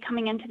have somebody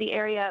coming into the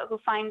area who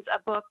finds a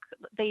book,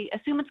 they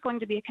assume it's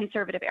going to be a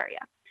conservative area.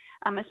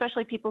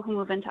 Especially people who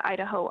move into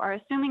Idaho are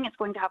assuming it's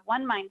going to have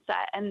one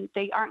mindset, and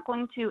they aren't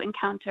going to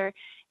encounter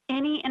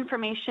any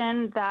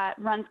information that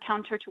runs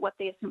counter to what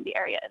they assume the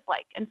area is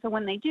like. And so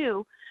when they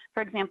do,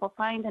 for example,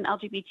 find an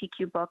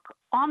LGBTQ book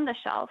on the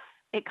shelf,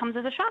 it comes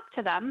as a shock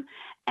to them.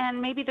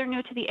 And maybe they're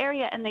new to the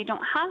area and they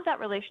don't have that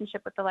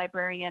relationship with the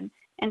librarian.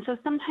 And so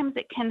sometimes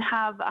it can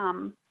have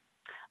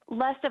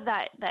less of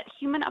that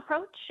human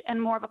approach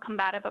and more of a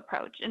combative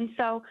approach. And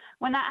so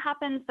when that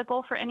happens, the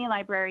goal for any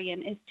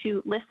librarian is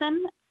to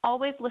listen,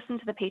 always listen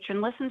to the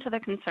patron, listen to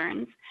their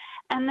concerns.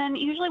 And then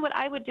usually what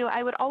I would do,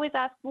 I would always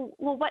ask,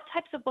 well, what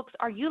types of books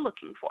are you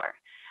looking for?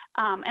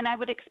 And I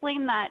would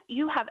explain that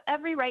you have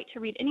every right to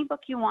read any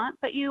book you want,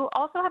 but you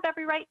also have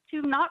every right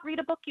to not read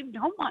a book you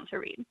don't want to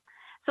read.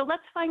 So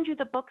let's find you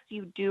the books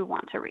you do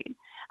want to read.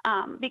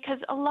 Because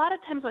a lot of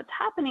times what's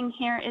happening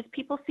here is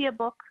people see a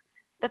book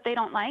that they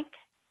don't like,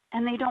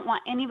 and they don't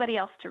want anybody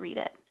else to read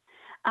it.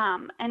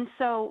 And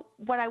so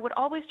what I would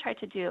always try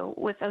to do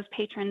with those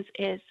patrons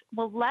is,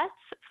 well, let's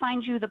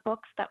find you the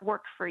books that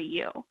work for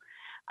you.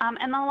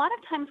 And a lot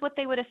of times what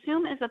they would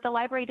assume is that the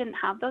library didn't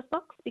have those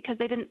books because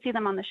they didn't see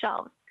them on the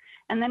shelves.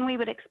 And then we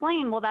would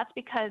explain, well, that's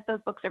because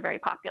those books are very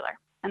popular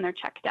and they're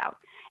checked out.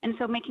 And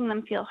so making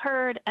them feel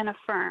heard and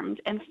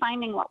affirmed and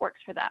finding what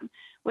works for them,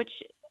 which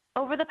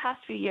over the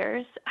past few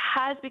years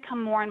has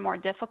become more and more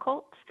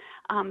difficult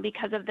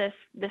because of this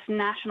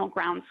national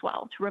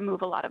groundswell to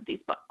remove a lot of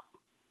these books.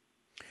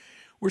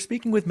 We're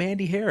speaking with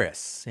Mandy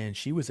Harris, and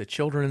she was a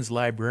children's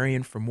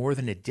librarian for more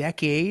than a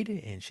decade,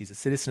 and she's a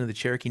citizen of the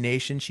Cherokee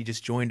Nation. She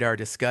just joined our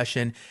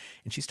discussion,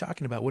 and she's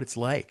talking about what it's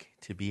like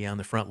to be on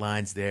the front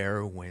lines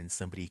there when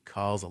somebody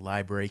calls a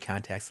library,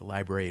 contacts the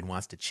library, and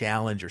wants to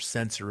challenge or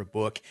censor a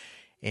book,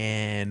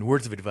 and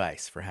words of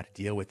advice for how to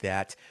deal with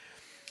that.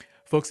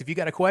 Folks, if you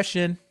got a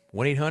question,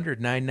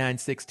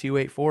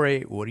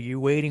 1-800-996-2848. What are you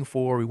waiting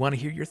for? We want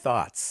to hear your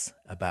thoughts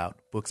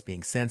about books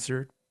being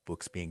censored,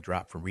 books being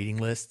dropped from reading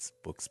lists,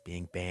 books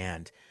being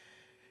banned.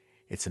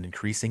 It's an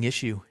increasing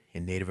issue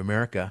in Native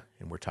America,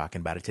 and we're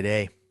talking about it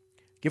today.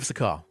 Give us a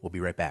call. We'll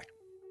be right back.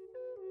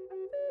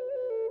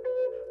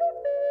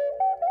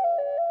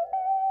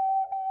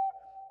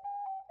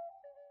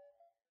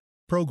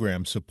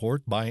 Program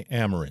support by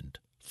Amerind.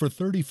 For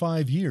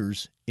 35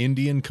 years,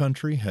 Indian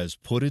Country has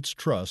put its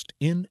trust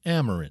in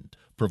Amerind,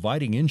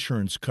 providing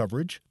insurance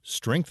coverage,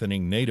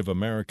 strengthening Native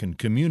American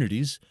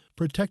communities,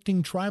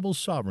 protecting tribal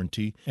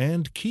sovereignty,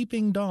 and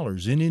keeping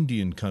dollars in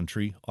Indian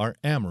Country are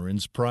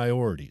Amerind's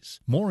priorities.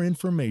 More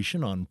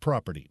information on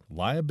property,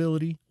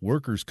 liability,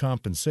 workers'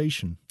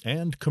 compensation,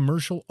 and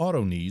commercial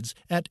auto needs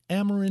at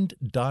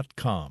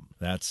Amerind.com.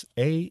 That's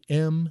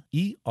AMERIND.com.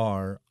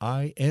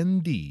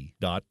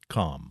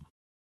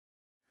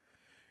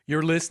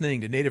 You're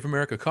listening to Native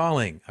America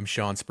Calling. I'm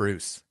Sean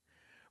Spruce.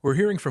 We're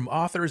hearing from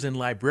authors and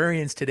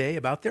librarians today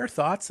about their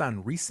thoughts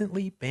on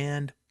recently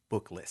banned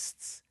book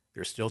lists.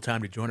 There's still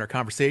time to join our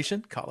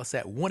conversation. Call us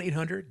at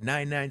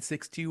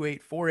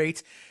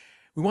 1-800-996-2848.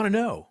 We want to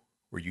know,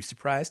 were you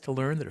surprised to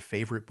learn that a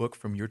favorite book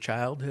from your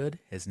childhood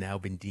has now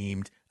been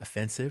deemed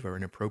offensive or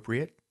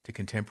inappropriate to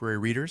contemporary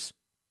readers?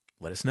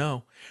 Let us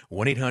know.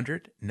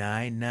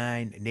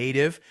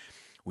 1-800-99-NATIVE.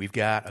 We've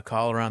got a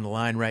caller on the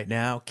line right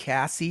now,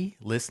 Cassie,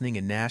 listening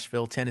in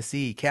Nashville,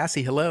 Tennessee.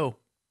 Cassie, hello.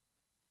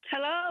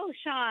 Hello,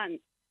 Sean.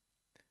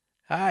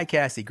 Hi,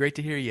 Cassie. Great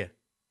to hear you.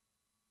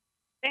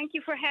 Thank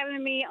you for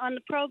having me on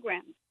the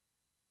program.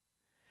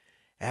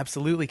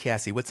 Absolutely,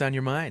 Cassie. What's on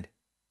your mind?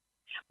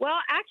 Well,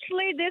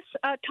 actually, this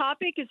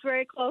topic is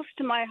very close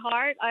to my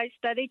heart. I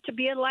studied to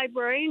be a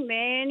librarian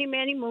many,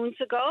 many moons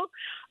ago,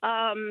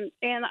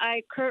 and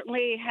I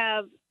currently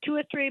have 2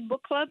 or 3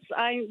 book clubs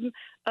I'm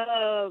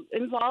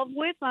involved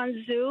with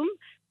on Zoom,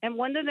 and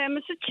one of them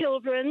is a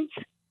children's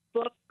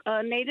book,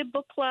 Native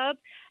Book Club.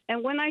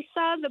 And when I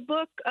saw the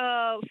book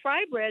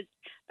Frybread,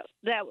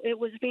 that it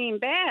was being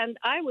banned,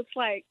 I was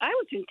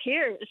in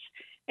tears.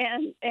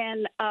 And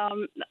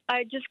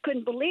I just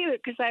couldn't believe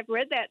it because I've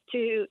read that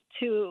to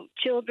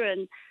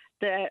children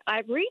that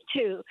I read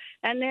to.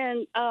 And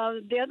then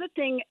the other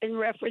thing in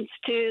reference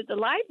to the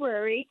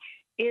library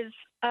is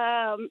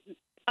I'm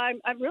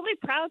really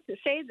proud to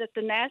say that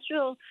the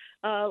National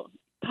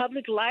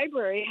Public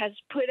Library has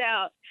put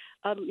out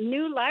a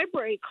new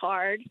library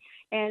card,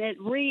 and it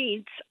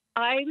reads,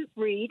 "I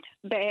read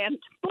banned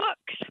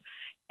books."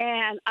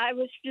 And I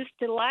was just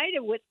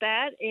delighted with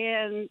that.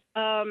 And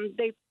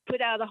they put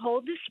out a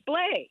whole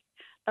display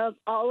of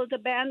all of the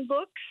banned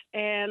books,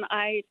 and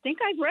I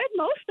think I've read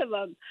most of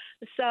them.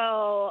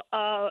 So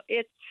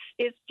it's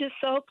just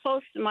so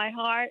close to my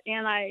heart,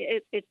 and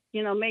it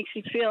makes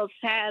me feel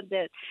sad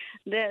that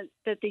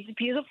these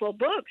beautiful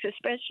books,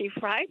 especially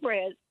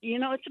Frybread,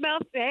 it's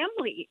about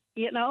family,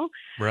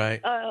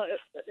 Right. And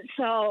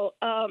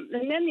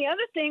then the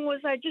other thing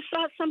was I just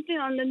saw something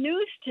on the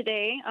news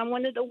today on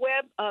one of the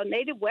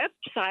native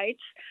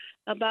websites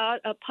about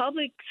a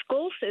public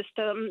school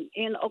system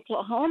in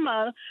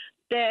Oklahoma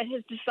that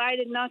has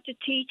decided not to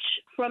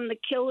teach from the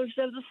Killers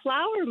of the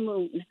Flower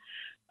Moon.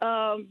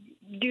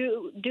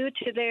 due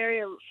to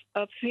their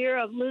fear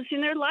of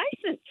losing their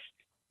license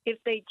if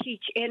they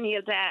teach any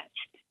of that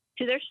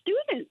to their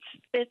students.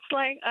 It's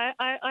like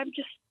I'm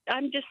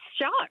just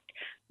shocked.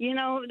 You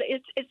know,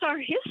 it's our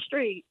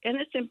history, and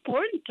it's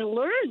important to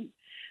learn.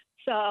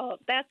 So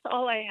that's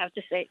all I have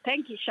to say.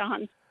 Thank you,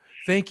 Sean.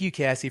 Thank you,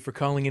 Cassie, for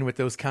calling in with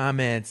those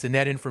comments and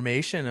that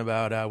information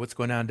about what's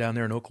going on down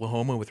there in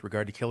Oklahoma with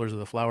regard to Killers of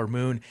the Flower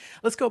Moon.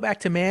 Let's go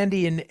back to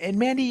Mandy. And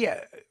Mandy,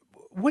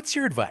 what's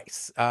your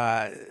advice?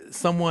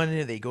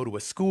 Someone, they go to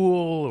a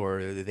school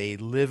or they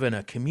live in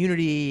a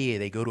community,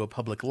 they go to a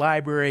public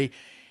library,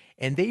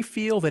 and they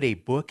feel that a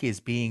book is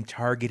being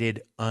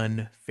targeted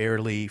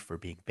unfairly for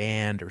being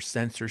banned or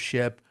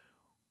censorship.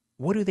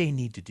 What do they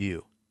need to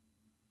do?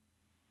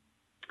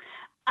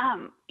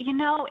 You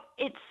know,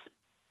 it's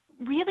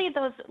really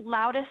those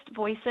loudest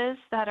voices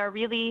that are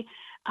really,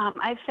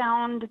 I've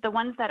found the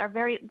ones that are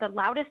the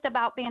loudest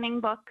about banning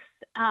books,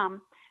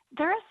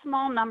 they're a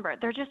small number.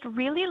 They're just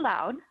really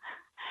loud,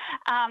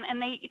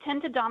 and they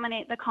tend to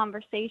dominate the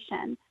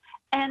conversation.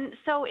 And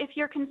so if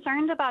you're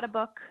concerned about a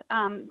book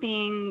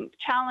being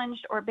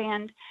challenged or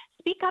banned,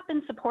 speak up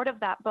in support of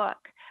that book.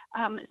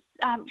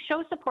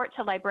 Show support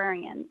to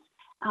librarians.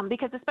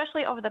 Because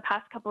especially over the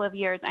past couple of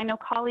years, I know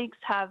colleagues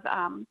have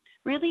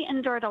really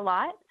endured a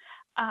lot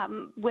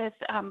with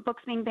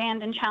books being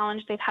banned and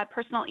challenged. They've had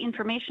personal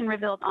information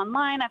revealed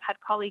online. I've had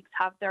colleagues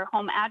have their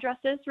home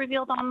addresses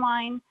revealed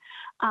online.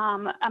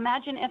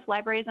 Imagine if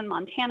libraries in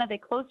Montana, they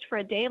closed for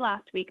a day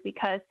last week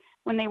because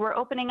when they were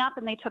opening up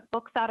and they took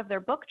books out of their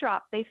book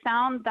drop, they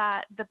found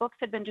that the books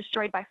had been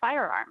destroyed by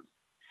firearms.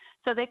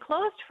 So they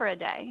closed for a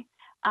day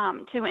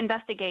to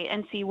investigate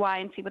and see why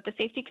and see what the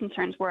safety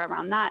concerns were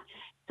around that.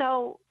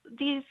 So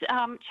these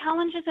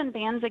challenges and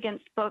bans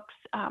against books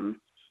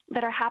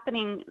that are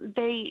happening,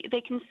 they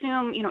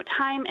consume, you know,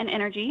 time and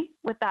energy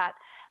with that.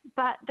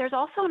 But there's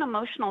also an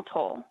emotional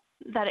toll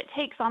that it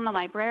takes on the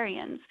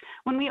librarians.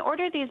 When we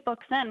order these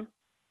books in,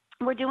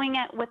 we're doing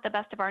it with the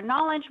best of our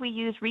knowledge. We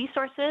use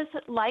resources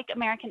like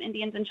American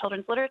Indians and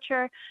Children's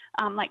Literature,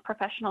 like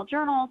professional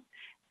journals.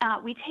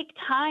 We take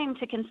time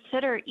to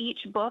consider each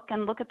book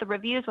and look at the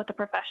reviews, what the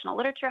professional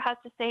literature has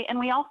to say, and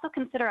we also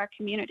consider our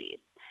communities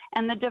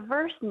and the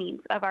diverse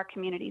needs of our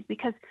communities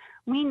because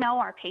we know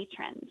our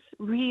patrons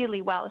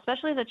really well,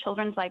 especially as a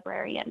children's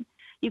librarian.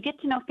 You get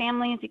to know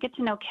families, you get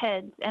to know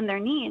kids and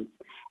their needs.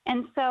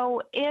 And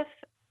so if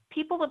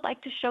people would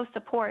like to show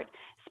support,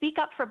 speak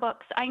up for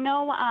books. I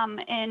know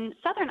in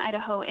southern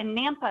Idaho, in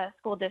Nampa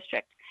School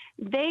District,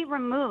 they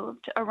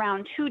removed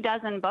around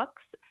 24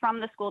 books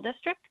from the school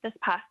district this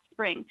past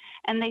spring,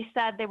 and they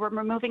said they were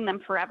removing them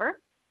forever,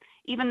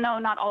 even though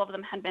not all of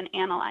them had been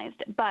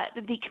analyzed. But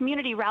the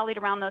community rallied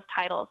around those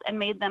titles and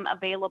made them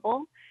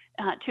available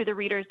to the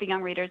readers, the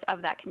young readers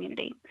of that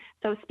community.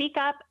 So speak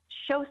up,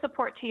 show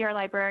support to your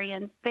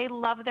librarians. They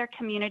love their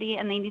community,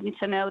 and they need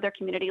to know their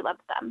community loves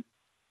them.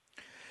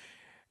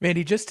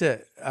 Mandy, just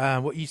to,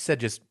 what you said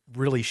just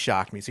really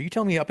shocked me. So you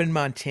telling me up in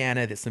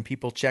Montana that some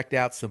people checked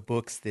out some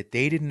books that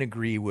they didn't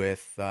agree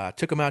with,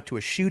 took them out to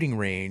a shooting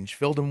range,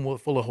 filled them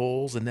full of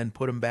holes, and then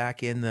put them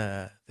back in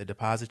the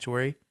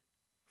depository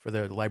for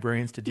the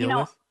librarians to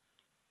deal with?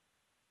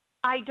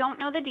 I don't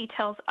know the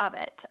details of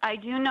it. I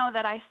do know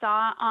that I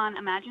saw on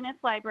Imagine It's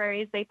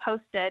Libraries, they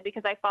posted,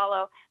 because I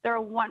follow,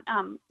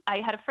 I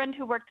had a friend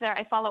who worked there.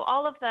 I follow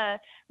all of the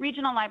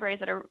regional libraries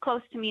that are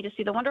close to me to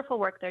see the wonderful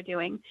work they're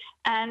doing.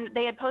 And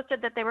they had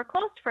posted that they were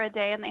closed for a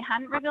day and they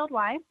hadn't revealed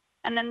why.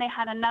 And then they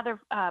had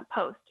another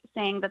post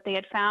saying that they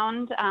had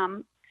found,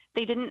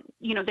 they didn't,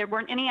 there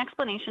weren't any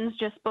explanations,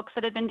 just books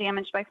that had been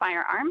damaged by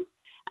firearms.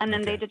 And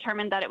then they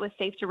determined that it was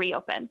safe to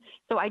reopen.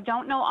 So I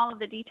don't know all of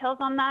the details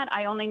on that.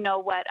 I only know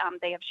what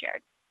they have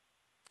shared.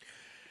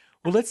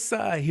 Well, let's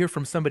hear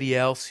from somebody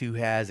else who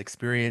has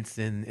experience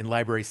in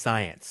library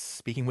science.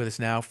 Speaking with us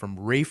now from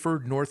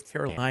Rayford, North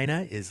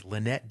Carolina, is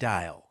Lynette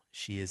Dial.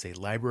 She is a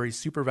library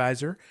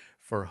supervisor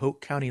for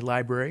Hoke County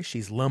Library.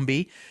 She's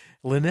Lumbee.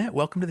 Lynette,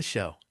 welcome to the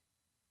show.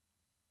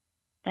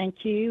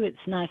 Thank you. It's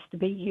nice to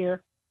be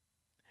here.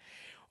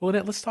 Well,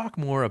 Lynette, let's talk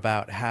more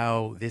about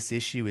how this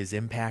issue is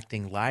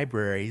impacting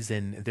libraries.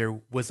 And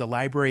there is a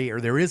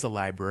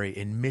library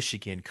in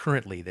Michigan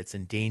currently that's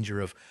in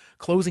danger of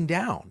closing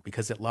down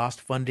because it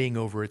lost funding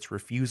over its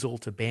refusal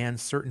to ban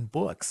certain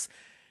books.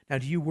 Now,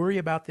 do you worry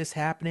about this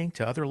happening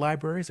to other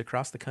libraries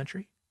across the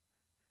country?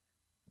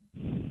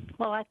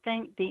 Well, I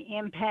think the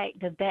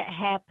impact of that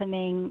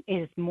happening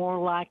is more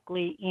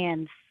likely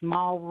in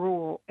small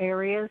rural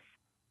areas.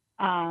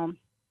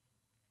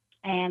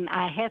 And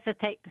I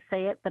hesitate to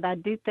say it, but I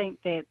do think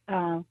that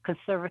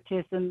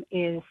conservatism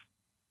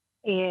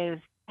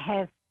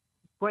has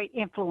great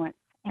influence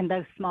in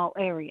those small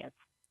areas.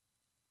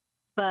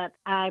 But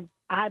I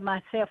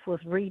myself was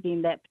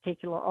reading that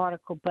particular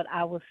article, but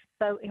I was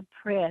so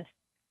impressed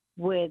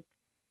with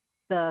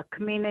the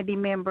community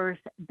members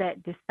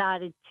that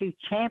decided to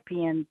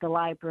champion the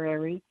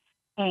library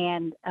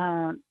and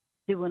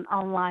do an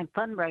online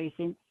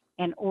fundraising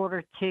in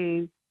order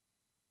to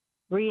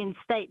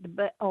reinstate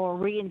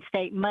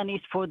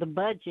monies for the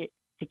budget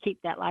to keep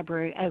that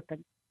library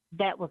open.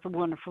 that was a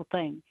wonderful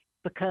thing,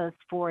 because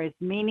for as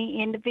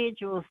many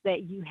individuals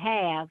that you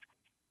have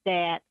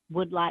that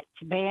would like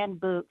to ban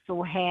books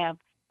or have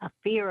a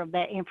fear of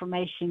that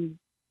information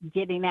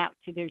getting out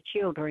to their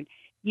children,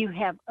 you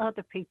have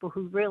other people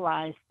who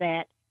realize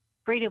that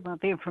freedom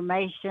of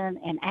information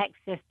and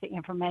access to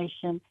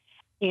information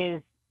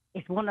is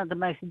one of the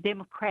most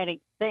democratic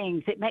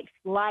things. It makes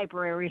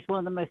libraries one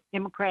of the most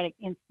democratic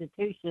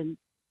institutions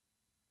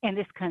in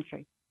this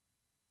country.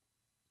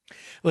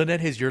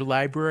 Lynette, has your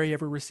library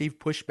ever received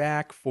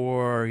pushback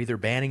for either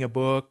banning a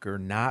book or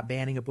not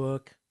banning a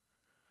book?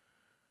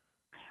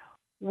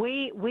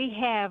 We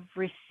have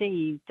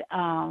received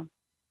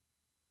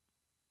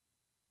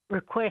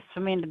requests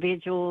from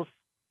individuals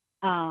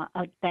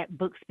that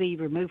books be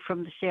removed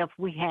from the shelf.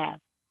 We have.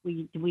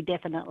 We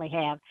definitely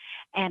have.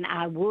 And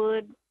I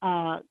would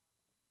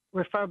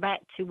refer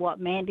back to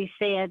what Mandy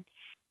said.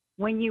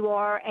 When you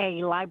are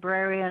a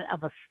librarian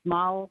of a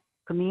small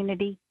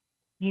community,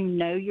 you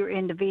know your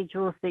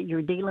individuals that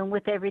you're dealing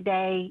with every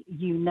day.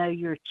 You know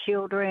your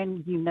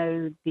children. You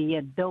know the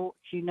adults.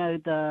 You know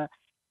the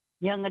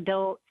young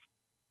adults.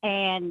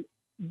 And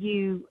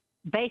you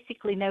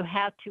basically know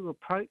how to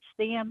approach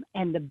them.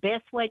 And the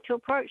best way to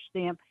approach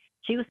them,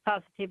 she was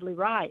positively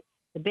right.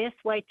 The best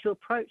way to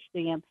approach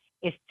them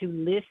is to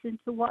listen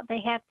to what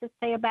they have to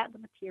say about the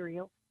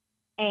material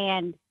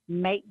and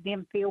make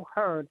them feel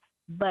heard,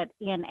 but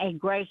in a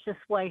gracious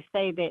way,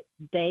 say that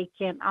they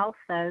can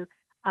also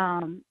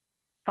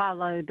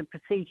follow the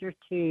procedure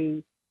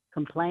to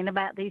complain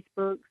about these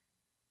books,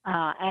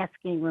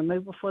 asking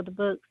removal for the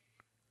books,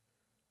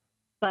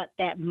 but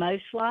that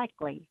most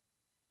likely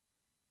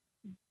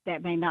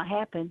that may not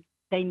happen.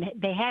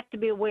 They have to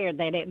be aware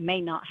that it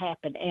may not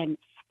happen,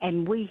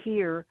 and we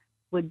here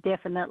would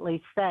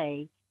definitely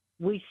say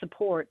we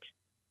support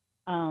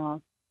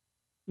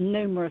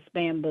numerous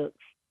banned books.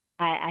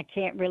 I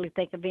can't really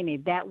think of any.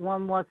 That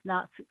one was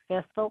not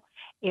successful.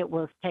 It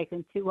was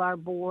taken to our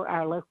board,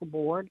 our local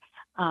board,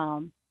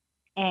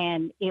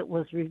 and it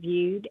was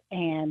reviewed,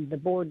 and the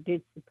board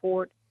did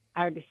support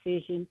our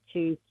decision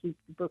to keep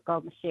the book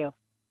on the shelf.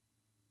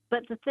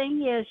 But the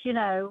thing is,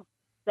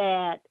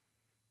 that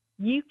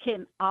you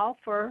can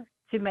offer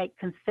to make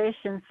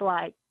concessions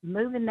like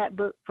moving that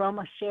book from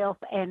a shelf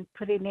and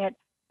putting it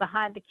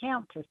behind the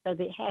counter so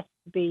that it has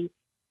to be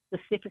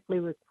specifically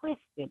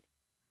requested.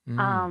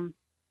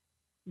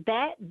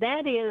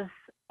 That is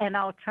an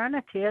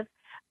alternative.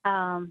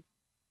 And,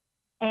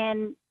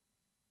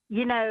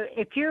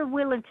 if you're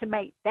willing to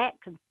make that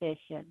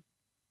concession,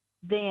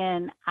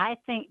 then I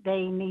think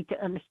they need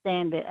to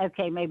understand that,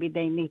 okay, maybe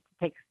they need to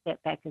take a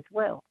step back as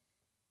well.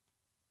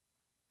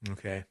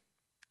 Okay.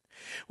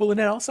 Well,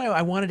 Lynette, also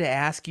I wanted to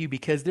ask you,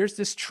 because there's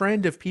this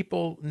trend of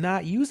people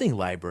not using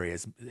library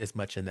as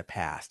much in the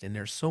past, and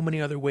there's so many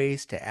other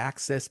ways to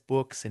access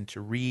books and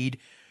to read.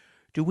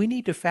 Do we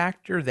need to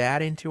factor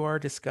that into our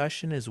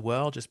discussion as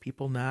well, just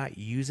people not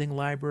using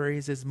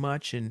libraries as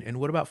much? And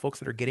what about folks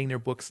that are getting their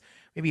books,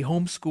 maybe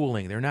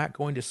homeschooling? They're not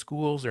going to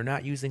schools, they're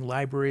not using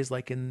libraries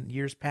like in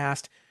years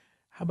past.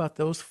 How about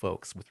those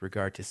folks with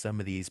regard to some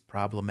of these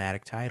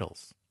problematic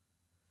titles?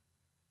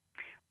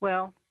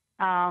 Well,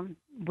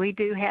 we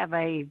do have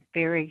a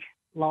very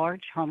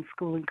large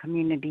homeschooling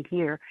community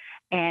here,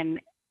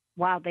 and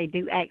while they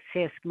do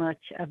access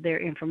much of their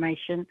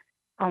information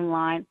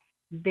online,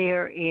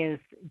 there is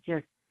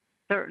just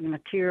certain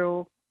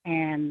material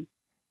and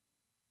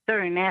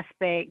certain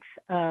aspects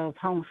of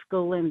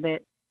homeschooling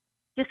that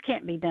just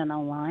can't be done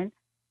online.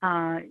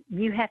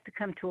 You have to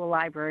come to a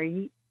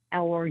library,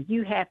 or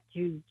you have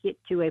to get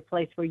to a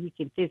place where you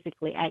can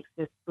physically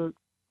access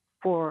books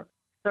for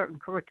certain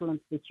curriculums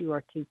that you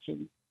are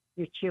teaching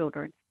your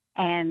children.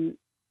 And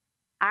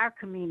our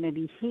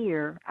community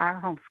here,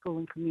 our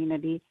homeschooling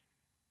community,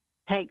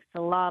 takes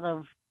a lot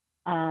of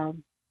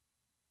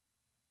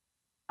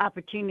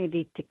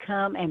opportunity to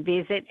come and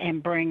visit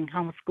and bring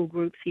homeschool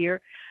groups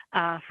here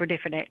for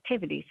different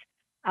activities.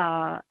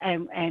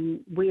 And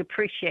we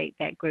appreciate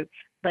that group.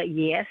 But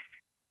yes,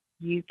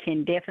 you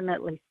can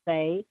definitely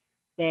say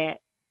that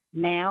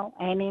now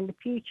and in the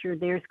future,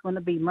 there's going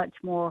to be much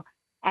more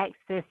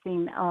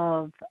accessing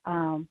of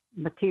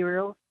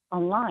materials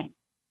online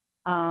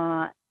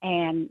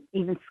and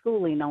even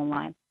schooling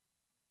online.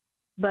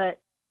 But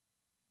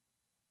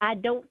I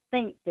don't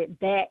think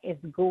that is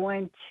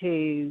going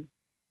to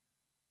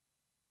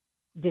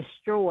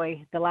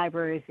destroy the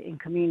libraries in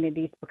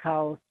communities,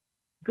 because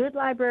good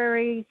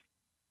libraries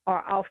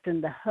are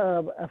often the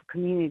hub of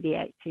community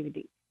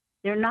activities.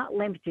 They're not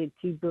limited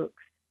to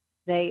books.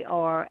 They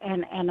are,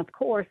 and of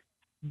course,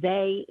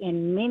 they,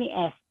 in many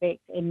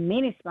aspects, in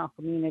many small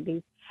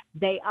communities,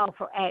 they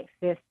offer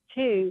access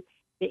to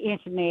the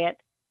internet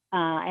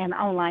and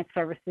online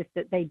services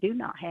that they do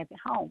not have at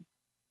home.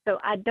 So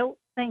I don't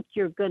think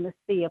you're going to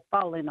see a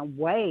falling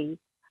away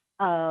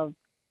of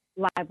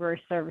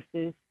library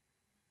services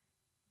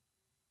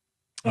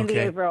in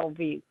the overall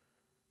view.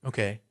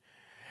 Okay.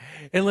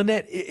 And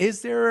Lynette,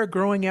 is there a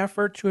growing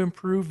effort to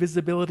improve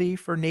visibility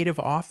for Native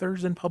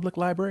authors in public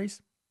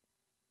libraries?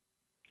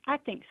 I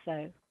think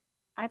so.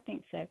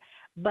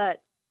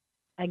 But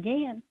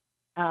again,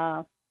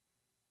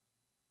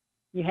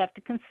 you have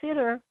to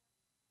consider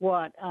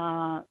what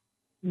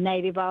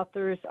Native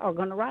authors are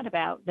going to write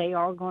about. They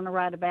are going to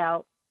write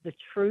about the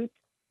truth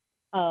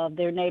of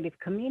their Native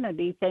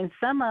communities, and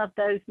some of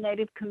those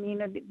Native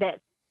community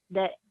that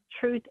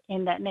truth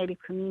in that Native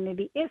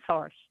community is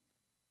harsh.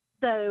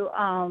 So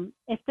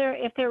if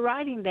they're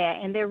writing that,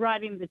 and they're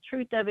writing the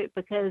truth of it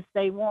because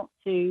they want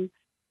to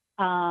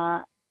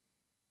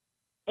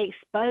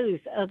expose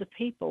other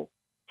people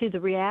to the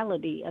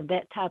reality of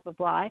that type of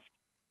life,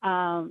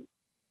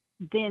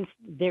 then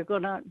they're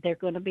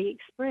gonna be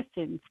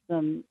expressing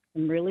some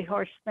really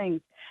harsh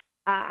things.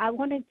 I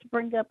wanted to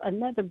bring up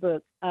another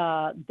book,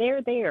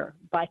 There There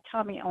by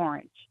Tommy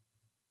Orange.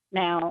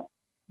 Now,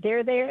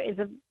 There There is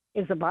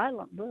a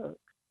violent book.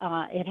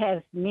 It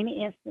has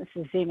many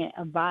instances in it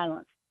of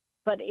violence,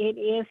 but it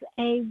is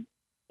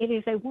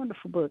a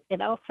wonderful book.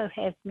 It also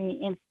has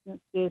many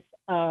instances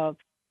of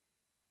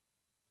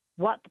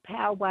what the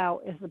powwow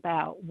is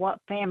about, what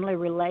family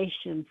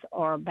relations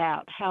are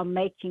about, how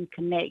making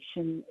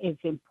connection is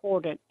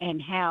important,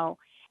 and how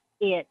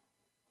it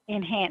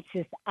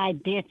enhances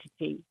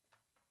identity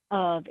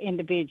of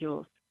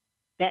individuals.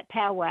 That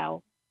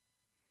powwow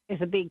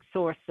is a big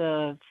source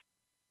of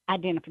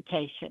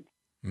identification.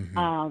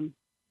 Mm-hmm.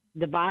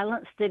 The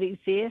violence that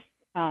exists,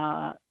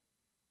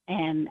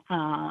 and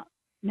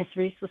Ms.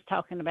 Reese was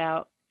talking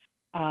about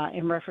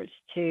in reference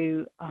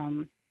to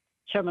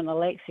Sherman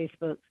Alexie's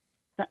book,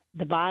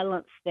 the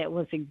violence that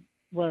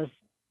was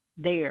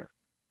there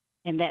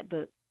in that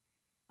book.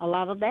 A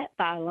lot of that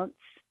violence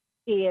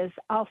is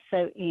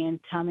also in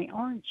Tommy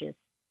Orange's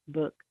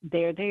book,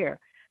 There There.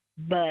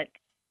 But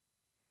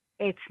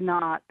it's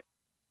not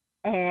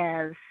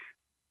as,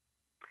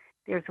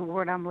 there's a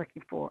word I'm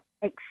looking for,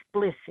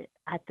 explicit,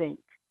 I think.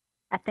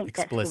 I think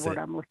explicit. That's the word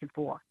I'm looking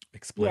for.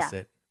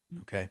 Explicit. Yeah.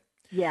 Okay.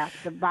 Yeah,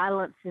 the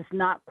violence is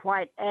not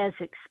quite as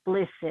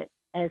explicit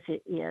as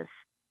it is.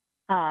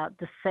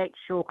 The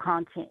sexual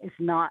content is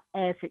not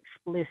as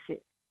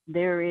explicit.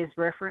 There is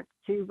reference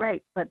to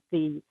rape, but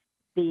the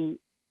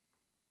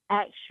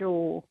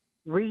actual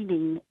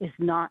reading is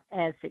not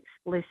as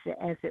explicit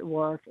as it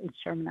was in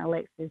Sherman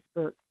Alexie's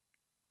book.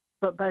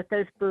 But both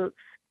those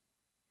books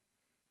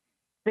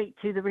speak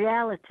to the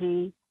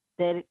reality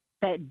that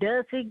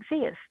does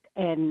exist,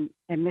 and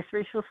Miss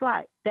Reese was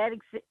right.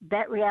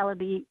 That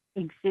reality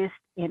exists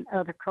in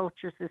other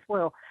cultures as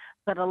well,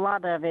 but a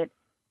lot of it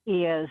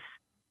is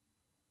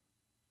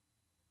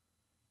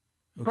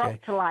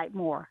brought to light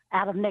more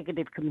out of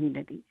negative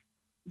communities.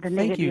 The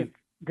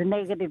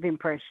negative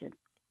impression.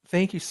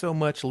 Thank you so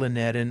much,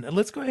 Lynette. And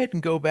let's go ahead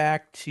and go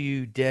back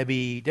to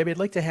Debbie. Debbie, I'd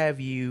like to have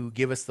you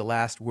give us the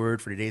last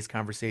word for today's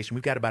conversation.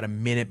 We've got about a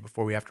minute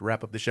before we have to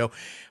wrap up the show.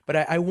 But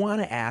I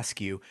want to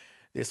ask you,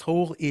 this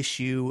whole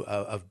issue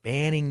of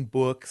banning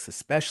books,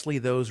 especially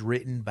those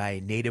written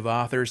by Native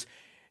authors,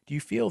 do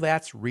you feel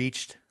that's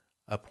reached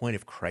a point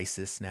of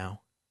crisis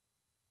now?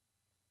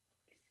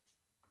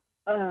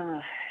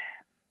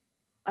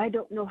 I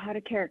don't know how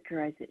to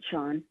characterize it,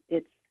 Sean.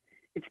 It's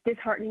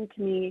disheartening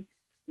to me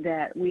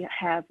that we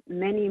have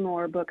many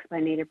more books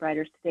by Native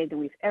writers today than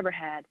we've ever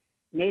had.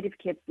 Native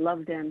kids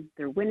love them.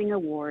 They're winning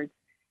awards,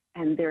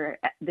 and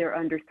they're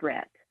under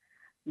threat.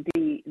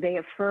 They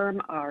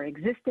affirm our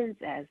existence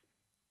as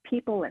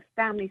people, as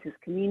families, as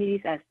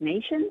communities, as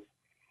nations,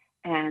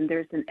 and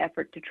there's an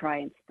effort to try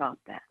and stop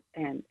that.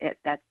 And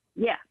so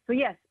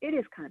yes, it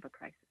is kind of a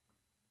crisis.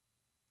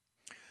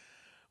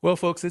 Well,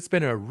 folks, it's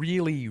been a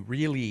really,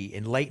 really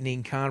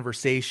enlightening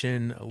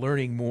conversation,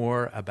 learning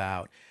more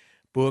about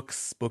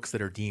books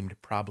that are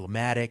deemed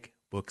problematic,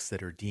 books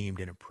that are deemed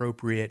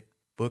inappropriate,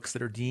 books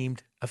that are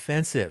deemed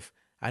offensive.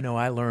 I know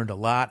I learned a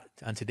lot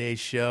on today's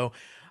show,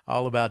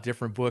 all about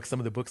different books, some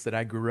of the books that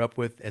I grew up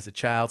with as a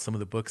child, some of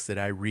the books that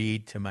I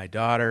read to my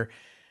daughter.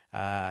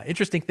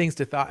 Interesting things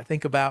to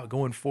think about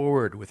going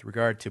forward with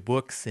regard to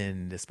books,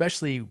 and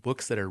especially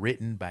books that are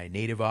written by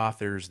Native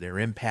authors, their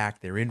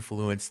impact, their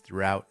influence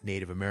throughout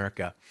Native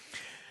America.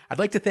 I'd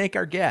like to thank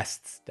our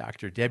guests,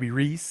 Dr. Debbie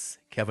Reese,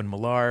 Kevin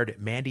Millard,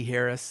 Mandy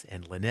Harris,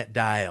 and Lynette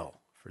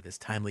Dial, for this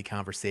timely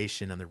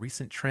conversation on the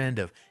recent trend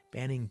of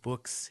banning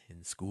books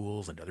in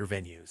schools and other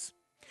venues.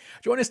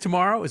 Join us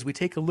tomorrow as we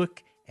take a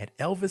look at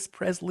Elvis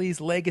Presley's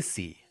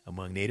legacy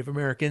among Native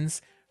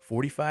Americans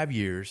 45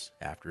 years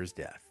after his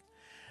death.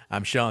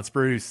 I'm Sean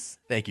Spruce.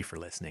 Thank you for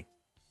listening.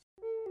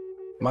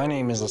 My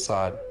name is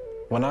Assad.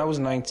 When I was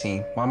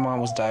 19, my mom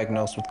was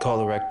diagnosed with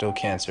colorectal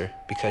cancer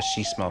because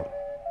she smoked.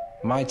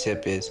 My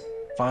tip is,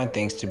 find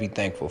things to be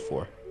thankful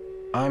for.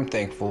 I'm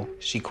thankful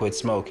she quit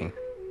smoking.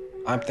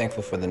 I'm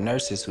thankful for the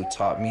nurses who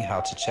taught me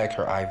how to check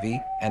her IV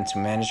and to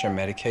manage her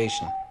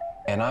medication.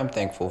 And I'm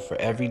thankful for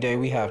every day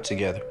we have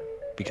together,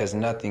 because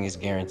nothing is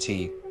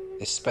guaranteed,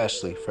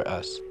 especially for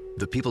us.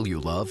 The people you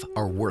love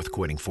are worth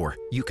quitting for.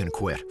 You can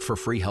quit. For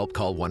free help,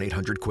 call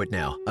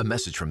 1-800-QUIT-NOW. A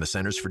message from the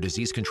Centers for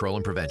Disease Control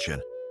and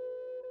Prevention.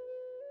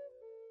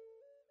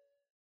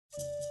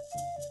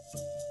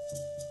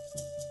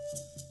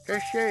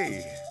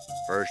 Say,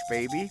 first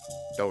baby,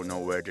 don't know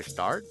where to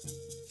start?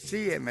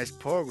 CMS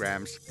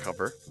programs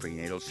cover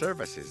prenatal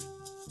services.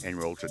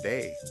 Enroll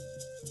today.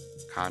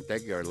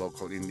 Contact your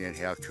local Indian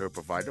healthcare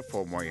provider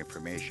for more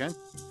information.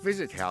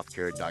 Visit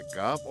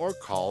healthcare.gov or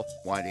call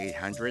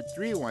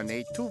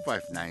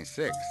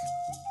 1-800-318-2596.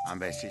 A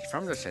message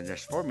from the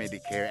Centers for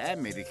Medicare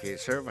and Medicaid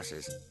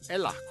Services,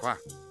 ELACWA.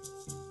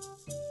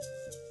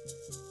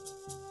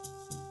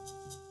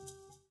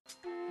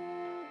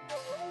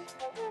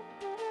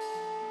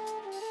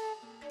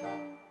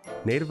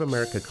 Native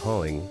America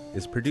Calling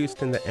is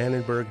produced in the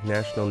Annenberg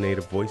National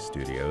Native Voice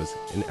Studios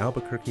in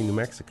Albuquerque, New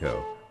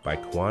Mexico by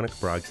Koahnic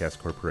Broadcast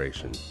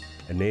Corporation,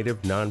 a Native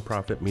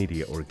nonprofit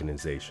media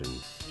organization.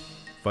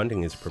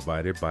 Funding is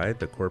provided by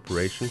the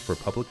Corporation for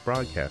Public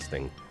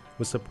Broadcasting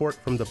with support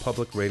from the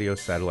Public Radio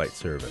Satellite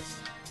Service.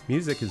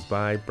 Music is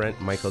by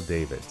Brent Michael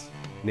Davids.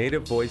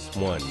 Native Voice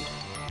One,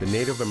 the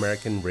Native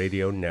American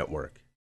Radio Network.